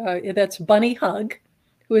World. That's Bunny Hug,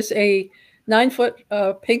 who is a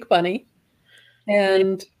 9-foot pink bunny,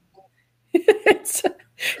 and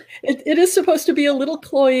it is supposed to be a little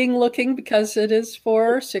cloying looking because it is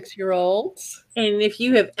for 6-year-olds. And if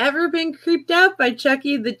you have ever been creeped out by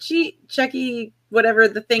Chucky whatever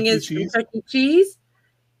the thing is from Chuck E. Cheese,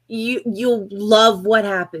 you'll love what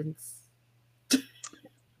happens.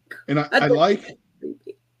 And I like,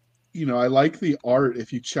 I like the art.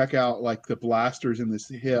 If you check out like the blasters in this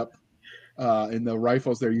hip and the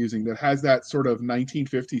rifles they're using, that has that sort of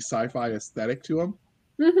 1950s sci-fi aesthetic to them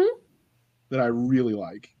that I really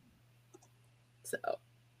like. So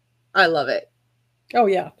I love it. Oh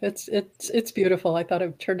yeah, it's beautiful. I thought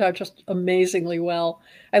it turned out just amazingly well.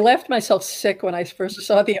 I laughed myself sick when I first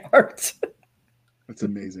saw the art. That's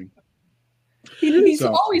amazing. He's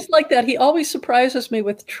always like that. He always surprises me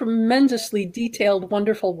with tremendously detailed,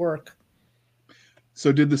 wonderful work.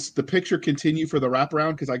 So did the picture continue for the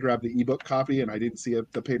wraparound? Because I grabbed the ebook copy and I didn't see the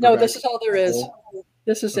paperback. No, this is all there is.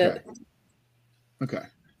 This is it. Okay.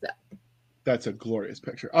 That's a glorious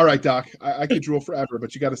picture. All right, Doc. I could drool forever,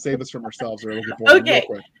 but you got to save us from ourselves or it'll get boring real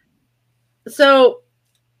quick. So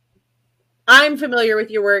I'm familiar with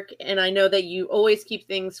your work, and I know that you always keep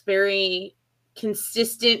things very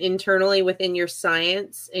consistent internally within your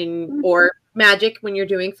science or magic when you're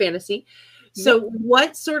doing fantasy. So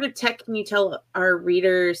what sort of tech can you tell our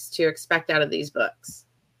readers to expect out of these books?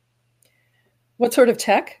 What sort of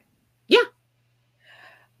tech? Yeah.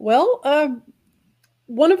 Well,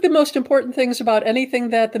 one of the most important things about anything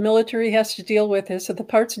that the military has to deal with is that the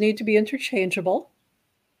parts need to be interchangeable.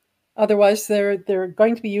 Otherwise, they're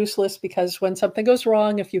going to be useless, because when something goes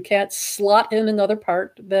wrong, if you can't slot in another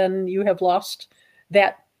part, then you have lost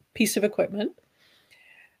that piece of equipment.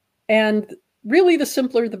 And really, the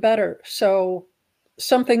simpler, the better. So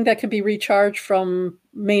something that can be recharged from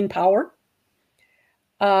main power.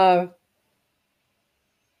 And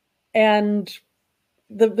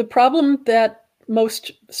the problem that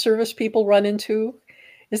most service people run into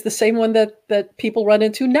is the same one that people run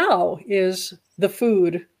into now, is the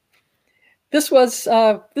food. This was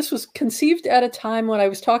conceived at a time when I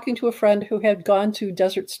was talking to a friend who had gone to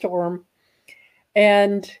Desert Storm,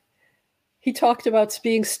 and he talked about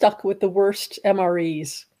being stuck with the worst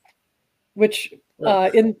MREs, which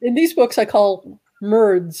in these books I call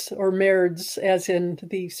merds or merds, as in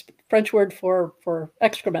the French word for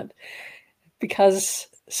excrement, because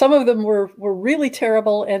some of them were really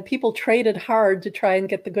terrible, and people traded hard to try and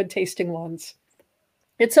get the good tasting ones.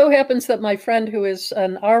 It so happens that my friend, who is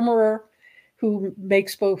an armorer who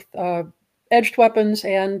makes both edged weapons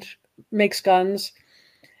and makes guns,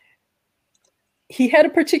 he had a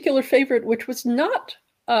particular favorite, which was not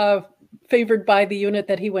favored by the unit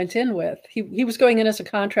that he went in with. He was going in as a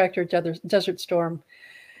contractor at Desert Storm,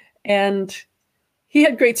 and he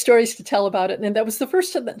had great stories to tell about it. And that was the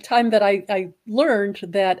first time that I learned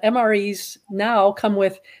that MREs now come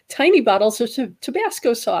with tiny bottles of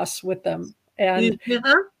Tabasco sauce with them. And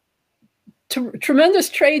tremendous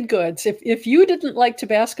trade goods. If you didn't like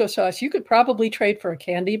Tabasco sauce, you could probably trade for a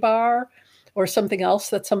candy bar or something else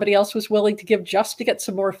that somebody else was willing to give just to get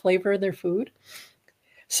some more flavor in their food.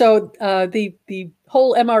 So the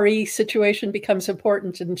whole MRE situation becomes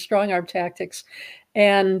important in strong arm tactics.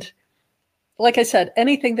 And like I said,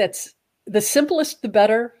 anything that's the simplest, the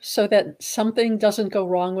better, so that something doesn't go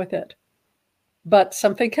wrong with it. But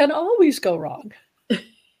something can always go wrong.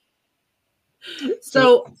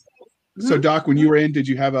 So Doc, when you were in, did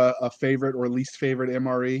you have a favorite or least favorite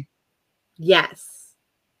MRE? Yes,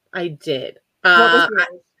 I did. What was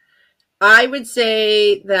yours? I would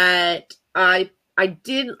say that I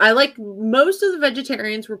like most of the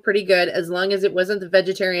vegetarians were pretty good as long as it wasn't the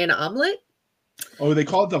vegetarian omelet. Oh, they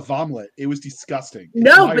call it the vomlet. It was disgusting. It's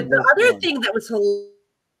No, my but the worst other one. thing that was We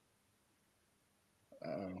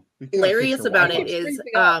gotta fix hilarious her about Wi-Fi. it is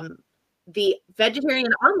freezing up. the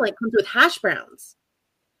vegetarian omelet comes with hash browns,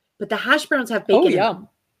 but the hash browns have bacon Oh, in them. yum.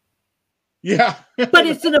 Yeah. But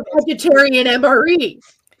it's in a vegetarian MRE.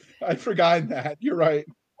 I'd forgotten that. You're right.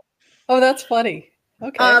 Oh, that's funny.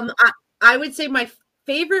 Okay. I would say my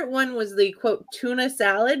favorite one was the quote tuna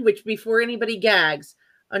salad, which before anybody gags,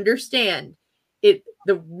 understand it.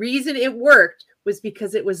 The reason it worked was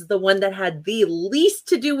because it was the one that had the least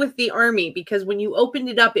to do with the army. Because when you opened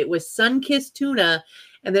it up, it was sun-kissed tuna,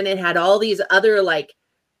 and then it had all these other like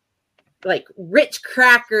rich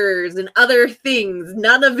crackers and other things.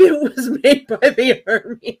 None of it was made by the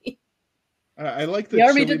army. I like the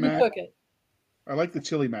army chili didn't mac. cook it. I like the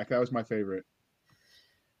chili mac. That was my favorite.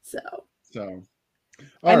 So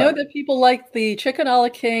I know that people like the chicken a la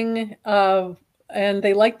king, and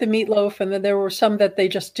they like the meatloaf, and then there were some that they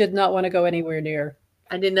just did not want to go anywhere near.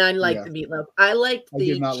 I did not like the meatloaf. I liked I the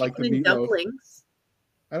did not chicken like the and meatloaf. dumplings.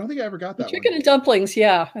 I don't think I ever got The that chicken one. and dumplings,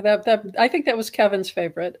 yeah. That I think that was Kevin's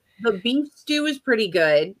favorite. The beef stew is pretty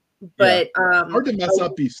good, but Hard to mess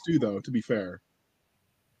up beef stew, though, to be fair.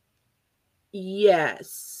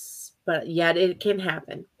 Yes, but yet it can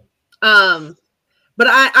happen. But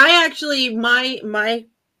I actually my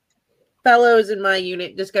fellows in my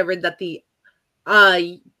unit discovered that the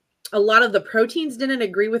a lot of the proteins didn't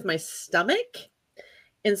agree with my stomach,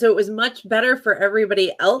 and so it was much better for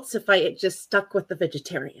everybody else if I had just stuck with the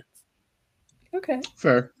vegetarians. Okay,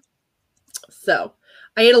 fair. So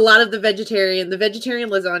I ate a lot of the vegetarian. The vegetarian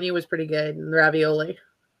lasagna was pretty good, and the ravioli.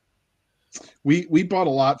 We bought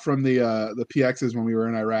a lot from the PXs when we were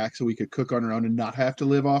in Iraq, so we could cook on our own and not have to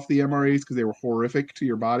live off the MREs because they were horrific to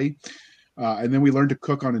your body. And then we learned to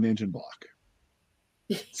cook on an engine block.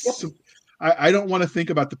 So I don't want to think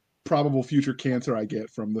about the probable future cancer I get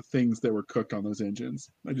from the things that were cooked on those engines.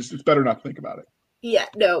 It's better not to think about it. Yeah,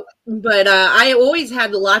 no, but I always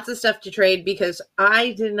had lots of stuff to trade because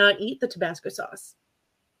I did not eat the Tabasco sauce,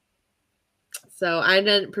 so I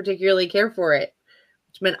didn't particularly care for it.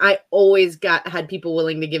 Which meant I always had people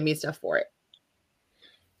willing to give me stuff for it.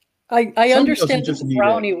 I understand that the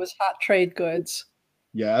brownie was hot trade goods.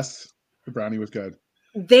 Yes, the brownie was good.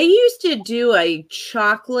 They used to do a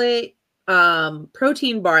chocolate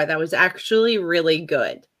protein bar that was actually really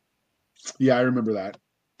good. Yeah, I remember that.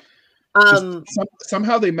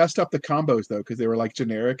 Somehow they messed up the combos though because they were like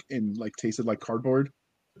generic and like tasted like cardboard.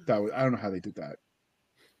 I don't know how they did that.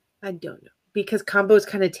 I don't know because combos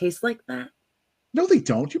kind of taste like that. No, they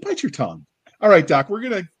don't. You bite your tongue. All right, Doc, we're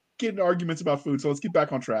going to get in arguments about food, so let's get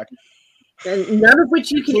back on track. And none of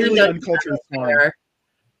which you can eat on uncultured farm.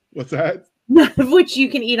 What's that? None of which you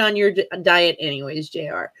can eat on your diet anyways,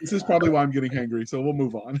 JR. This is probably why I'm getting hangry, so we'll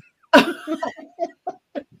move on.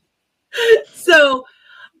 So,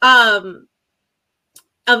 of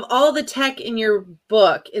all the tech in your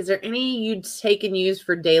book, is there any you'd take and use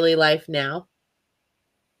for daily life now?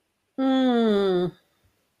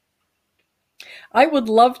 I would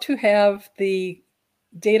love to have the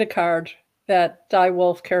data card that Die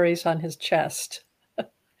Wolf carries on his chest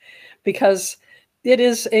because it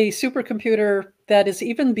is a supercomputer that is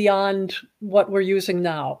even beyond what we're using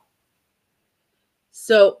now.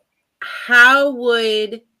 So how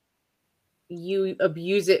would you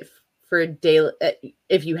abuse it for daily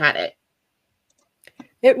if you had it?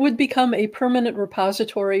 It would become a permanent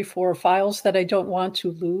repository for files that I don't want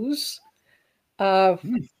to lose.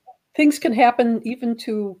 Things can happen even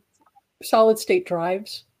to solid state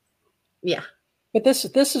drives. Yeah. But this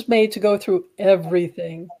is made to go through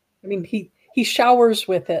everything. I mean, he showers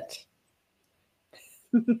with it.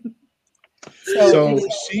 So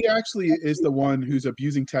she actually is the one who's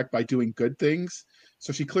abusing tech by doing good things.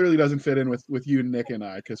 So she clearly doesn't fit in with you, Nick, and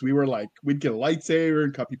I, because we were like, we'd get a lightsaber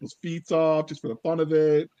and cut people's feet off just for the fun of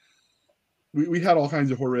it. We had all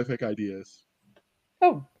kinds of horrific ideas.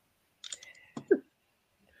 Oh.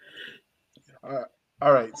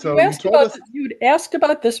 All right. So you'd asked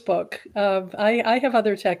about this book. I have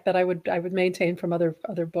other tech that I would maintain from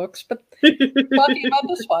other books, but talking about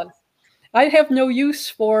this one, I have no use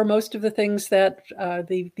for most of the things that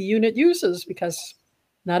the unit uses because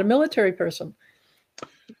not a military person.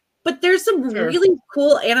 But there's some really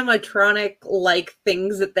cool animatronic like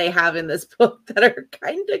things that they have in this book that are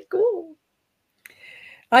kind of cool.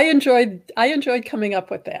 I enjoyed coming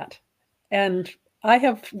up with that, and I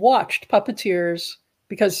have watched puppeteers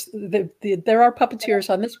because there are puppeteers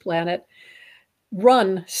on this planet,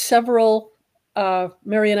 run several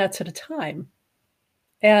marionettes at a time.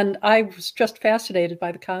 And I was just fascinated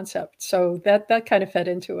by the concept. So that kind of fed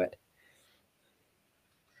into it.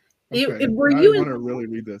 Okay. I want to really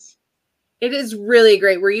read this. It is really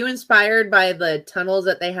great. Were you inspired by the tunnels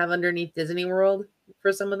that they have underneath Disney World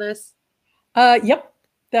for some of this? Yep,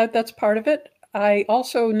 that's part of it. I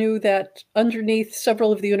also knew that underneath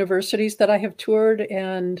several of the universities that I have toured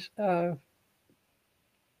and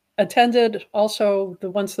attended, also the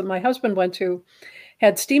ones that my husband went to,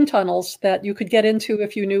 had steam tunnels that you could get into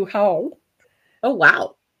if you knew how. Oh,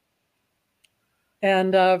 wow.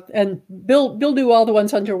 And Bill knew all the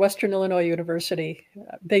ones under Western Illinois University.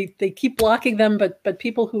 They keep blocking them, but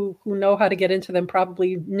people who know how to get into them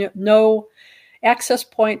probably know access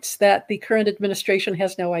points that the current administration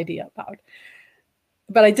has no idea about.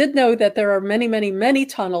 But I did know that there are many, many, many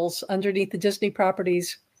tunnels underneath the Disney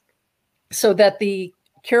properties so that the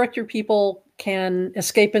character people can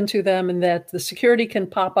escape into them and that the security can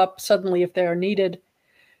pop up suddenly if they are needed.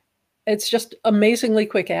 It's just amazingly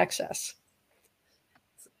quick access.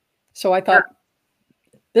 So I thought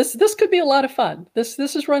this could be a lot of fun. This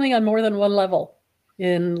is running on more than one level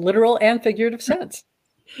in literal and figurative sense.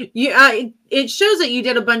 It shows that you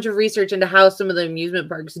did a bunch of research into how some of the amusement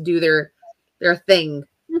parks do their thing.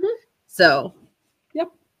 Mm-hmm. So, yep.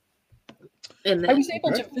 And then, I was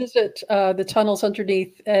able to visit the tunnels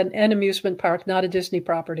underneath an amusement park, not a Disney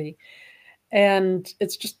property, and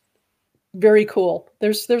it's just very cool.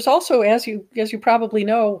 There's also, as you probably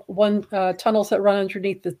know, one tunnels that run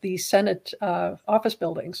underneath the Senate office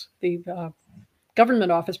buildings, the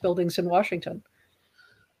government office buildings in Washington.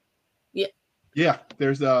 Yeah,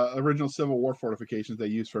 there's the original Civil War fortifications they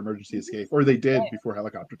used for emergency escape, or they did before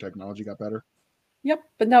helicopter technology got better. Yep,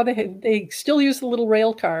 but now they still use the little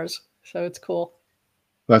rail cars, so it's cool.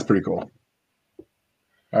 That's pretty cool.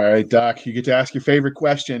 All right, Doc, you get to ask your favorite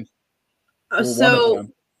question. So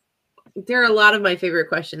there are a lot of my favorite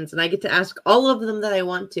questions, and I get to ask all of them that I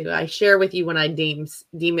want to. I share with you when I deem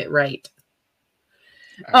it right.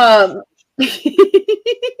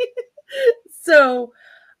 So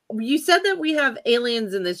you said that we have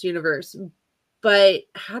aliens in this universe, but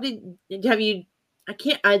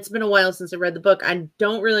it's been a while since I read the book. I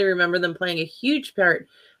don't really remember them playing a huge part,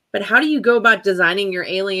 but how do you go about designing your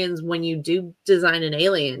aliens when you do design an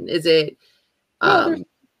alien? Is it,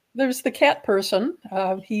 there's the cat person.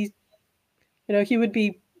 He would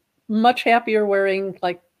be much happier wearing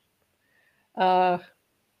like, kind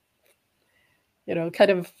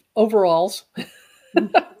of overalls.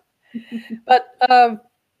 But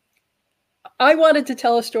I wanted to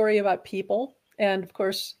tell a story about people. And of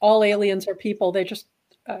course, all aliens are people. They just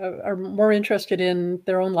are more interested in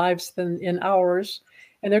their own lives than in ours.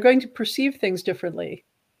 And they're going to perceive things differently.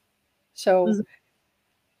 So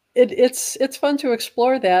it's fun to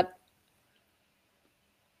explore that.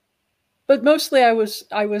 But mostly I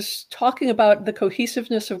was talking about the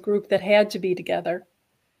cohesiveness of group that had to be together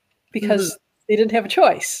because they didn't have a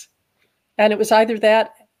choice. And it was either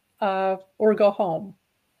that or go home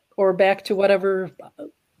or back to whatever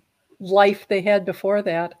life they had before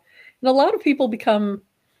that. And a lot of people become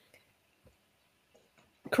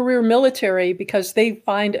career military because they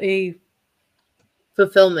find a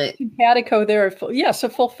fulfillment. Simpatico there. Yes, a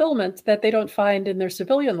fulfillment that they don't find in their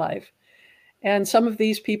civilian life. And some of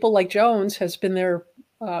these people, like Jones, has been there.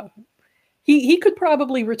 He could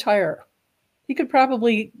probably retire. He could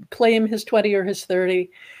probably claim his 20 or his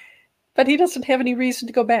 30, but he doesn't have any reason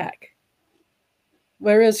to go back.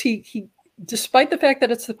 Whereas he despite the fact that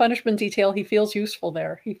it's the punishment detail, he feels useful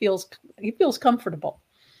there. He feels comfortable.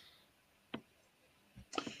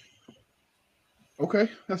 Okay,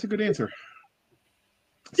 that's a good answer.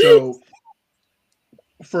 So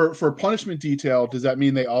for punishment detail, does that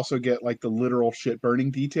mean they also get like the literal shit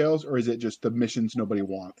burning details, or is it just the missions nobody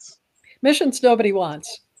wants? Missions nobody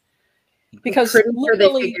wants. Because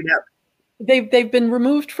literally they've been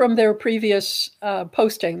removed from their previous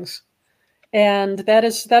postings. And that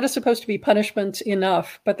is supposed to be punishment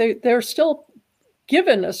enough, but they're still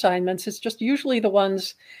given assignments. It's just usually the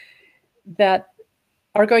ones that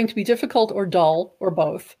are going to be difficult or dull or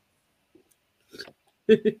both.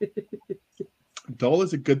 Dull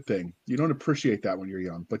is a good thing. You don't appreciate that when you're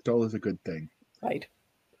young, but dull is a good thing. Right.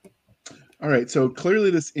 All right. So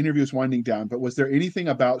clearly this interview is winding down, but was there anything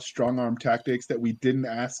about strong arm tactics that we didn't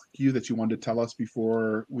ask you that you wanted to tell us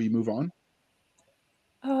before we move on?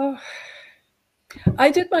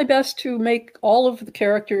 I did my best to make all of the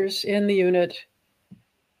characters in the unit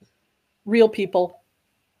real people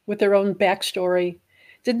with their own backstory.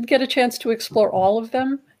 didn't get a chance to explore all of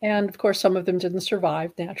them. And of course, some of them didn't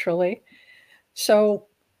survive naturally. So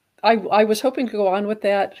I was hoping to go on with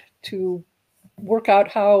that to work out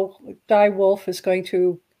how Die Wolf is going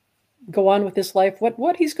to go on with his life,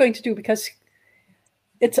 what he's going to do, because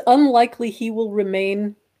it's unlikely he will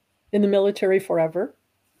remain in the military forever,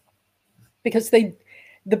 because the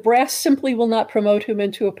brass simply will not promote him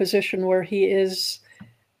into a position where he is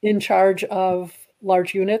in charge of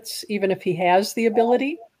large units, even if he has the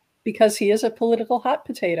ability, because he is a political hot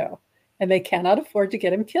potato and they cannot afford to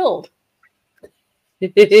get him killed. So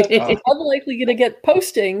he's unlikely going to get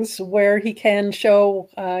postings where he can show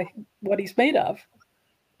what he's made of.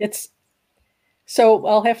 So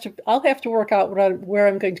I'll have to work out where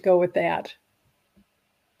I'm going to go with that.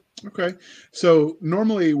 Okay. So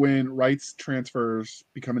normally when rights transfers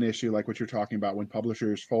become an issue, like what you're talking about, when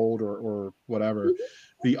publishers fold or whatever,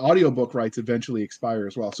 the audiobook rights eventually expire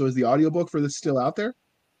as well. So is the audiobook for this still out there?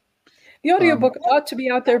 The audiobook ought to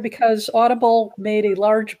be out there because Audible made a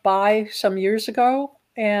large buy some years ago,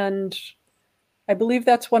 and I believe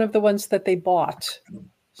that's one of the ones that they bought.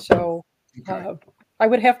 So I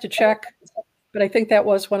would have to check, but I think that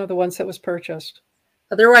was one of the ones that was purchased.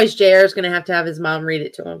 Otherwise, JR is going to have his mom read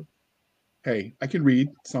it to him. Hey, I can read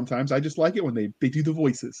sometimes. I just like it when they do the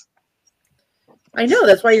voices. I know.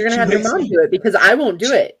 That's why you're going to have your mom do it, because I won't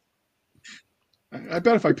do it. I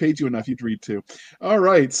bet if I paid you enough, you'd read too. All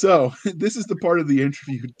right. So this is the part of the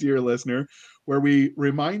interview, dear listener, where we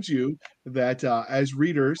remind you that as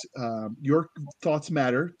readers, your thoughts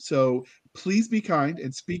matter. So please be kind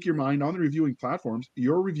and speak your mind on the reviewing platforms.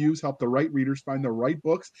 Your reviews help the right readers find the right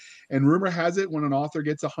books. And rumor has it, when an author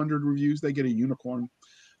gets 100 reviews, they get a unicorn.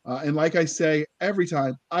 And like I say every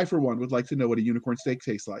time, I, for one, would like to know what a unicorn steak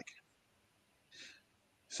tastes like.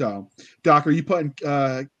 So, Doc, are you putting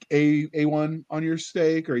A1 on your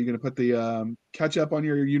steak, or are you going to put the ketchup on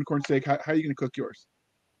your unicorn steak? How are you going to cook yours?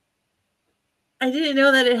 I didn't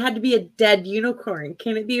know that it had to be a dead unicorn.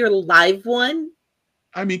 Can it be your live one?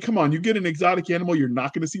 I mean, come on. You get an exotic animal, you're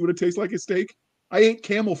not going to see what it tastes like a steak? I ate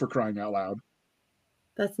camel, for crying out loud.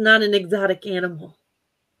 That's not an exotic animal.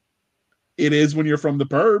 It is when you're from the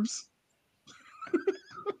burbs.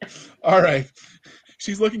 All right.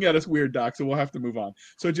 She's looking at us weird, Doc, so we'll have to move on.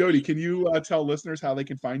 So, Jody, can you tell listeners how they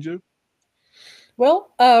can find you?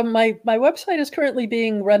 Well, my website is currently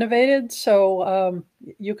being renovated, so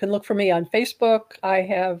you can look for me on Facebook. I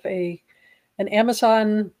have an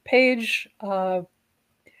Amazon page. I've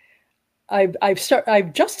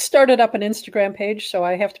just started up an Instagram page, so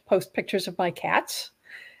I have to post pictures of my cats.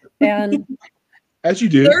 And as you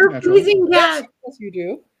do, they're pleasing cats. As you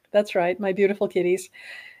do. That's right, my beautiful kitties.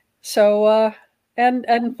 So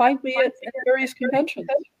and find me at various conventions.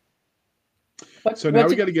 So now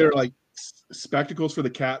we got to get her like spectacles for the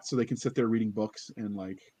cats so they can sit there reading books and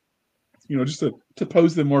just to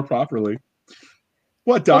pose them more properly.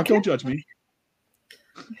 What, Doc? Don't judge me.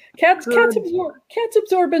 Cats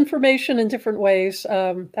absorb information in different ways.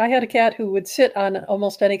 I had a cat who would sit on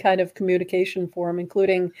almost any kind of communication form,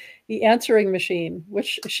 including the answering machine,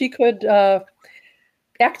 which she could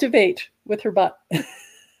activate with her butt.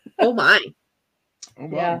 Oh my! Oh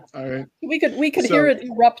my! Yeah. All right. We could hear it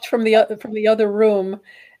erupt from the other room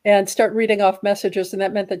and start reading off messages, and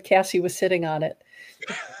that meant that Cassie was sitting on it.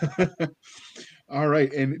 All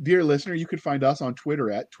right. And dear listener, you can find us on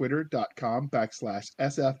Twitter at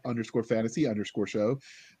twitter.com/SF_fantasy_show.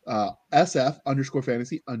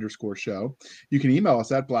 SF_fantasy_show. You can email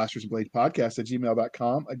us at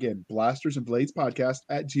blastersandbladespodcast@gmail.com. Again,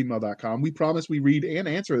 blastersandbladespodcast@gmail.com. We promise we read and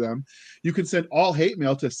answer them. You can send all hate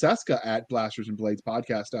mail to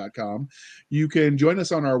seska@blastersandbladespodcast.com. You can join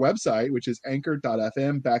us on our website, which is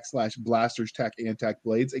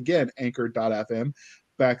anchor.fm/blasters-tech-and-tech-blades. Again,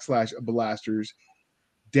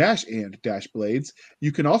 anchor.fm/blasters-and-blades.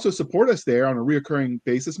 You can also support us there on a reoccurring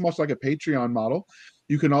basis, much like a Patreon model.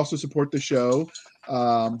 You can also support the show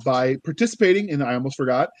by participating in, I almost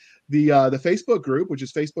forgot, the Facebook group, which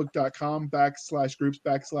is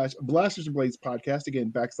facebook.com/groups/Blasters and Blades podcast.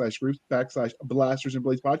 Again, /groups/Blasters and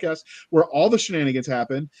Blades podcast, where all the shenanigans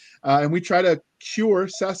happen. And we try to cure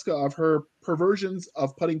Seska of her perversions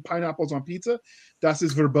of putting pineapples on pizza. Das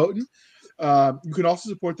ist verboten. You can also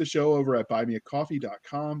support the show over at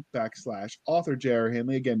buymeacoffee.com/author J.R.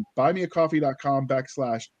 Handley. Again,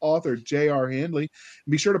 buymeacoffee.com/author J.R. Handley.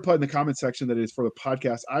 And be sure to put in the comment section that it is for the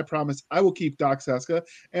podcast. I promise I will keep Doc Seska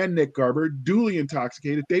and Nick Garber duly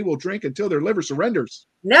intoxicated. They will drink until their liver surrenders.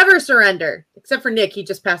 Never surrender, except for Nick. He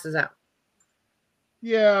just passes out.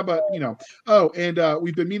 Yeah, but Oh, and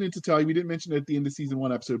we've been meaning to tell you, we didn't mention it at the end of season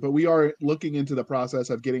 1 episode, but we are looking into the process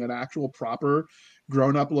of getting an actual proper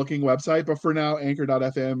grown-up looking website. But for now,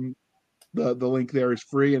 Anchor.fm, the link there is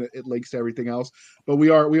free, and it links to everything else. But we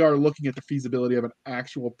are looking at the feasibility of an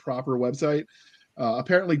actual proper website.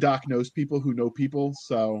 Apparently, Doc knows people who know people,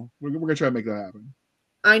 so we're gonna try to make that happen.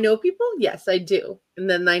 I know people? Yes, I do. And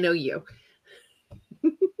then I know you.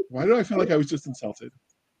 Why do I feel like I was just insulted?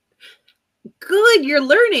 Good, you're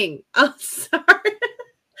learning. Oh, sorry.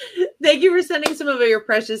 Thank you for spending some of your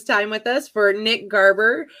precious time with us. For Nick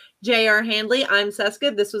Garber, J.R. Handley, I'm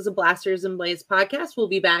Seska. This was a Blasters and Blaze podcast. We'll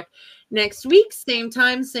be back next week. Same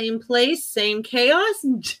time, same place, same chaos.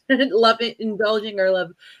 Love it, indulging our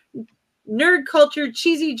love. Nerd culture,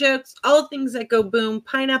 cheesy jokes, all things that go boom,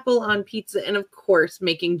 pineapple on pizza, and of course,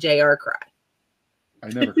 making JR cry. I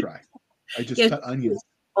never cry. I just cut onions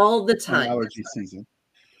all the time. Allergy season.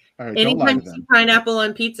 All right, anytime don't lie to you see them. pineapple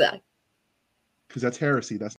on pizza. Because that's heresy. That's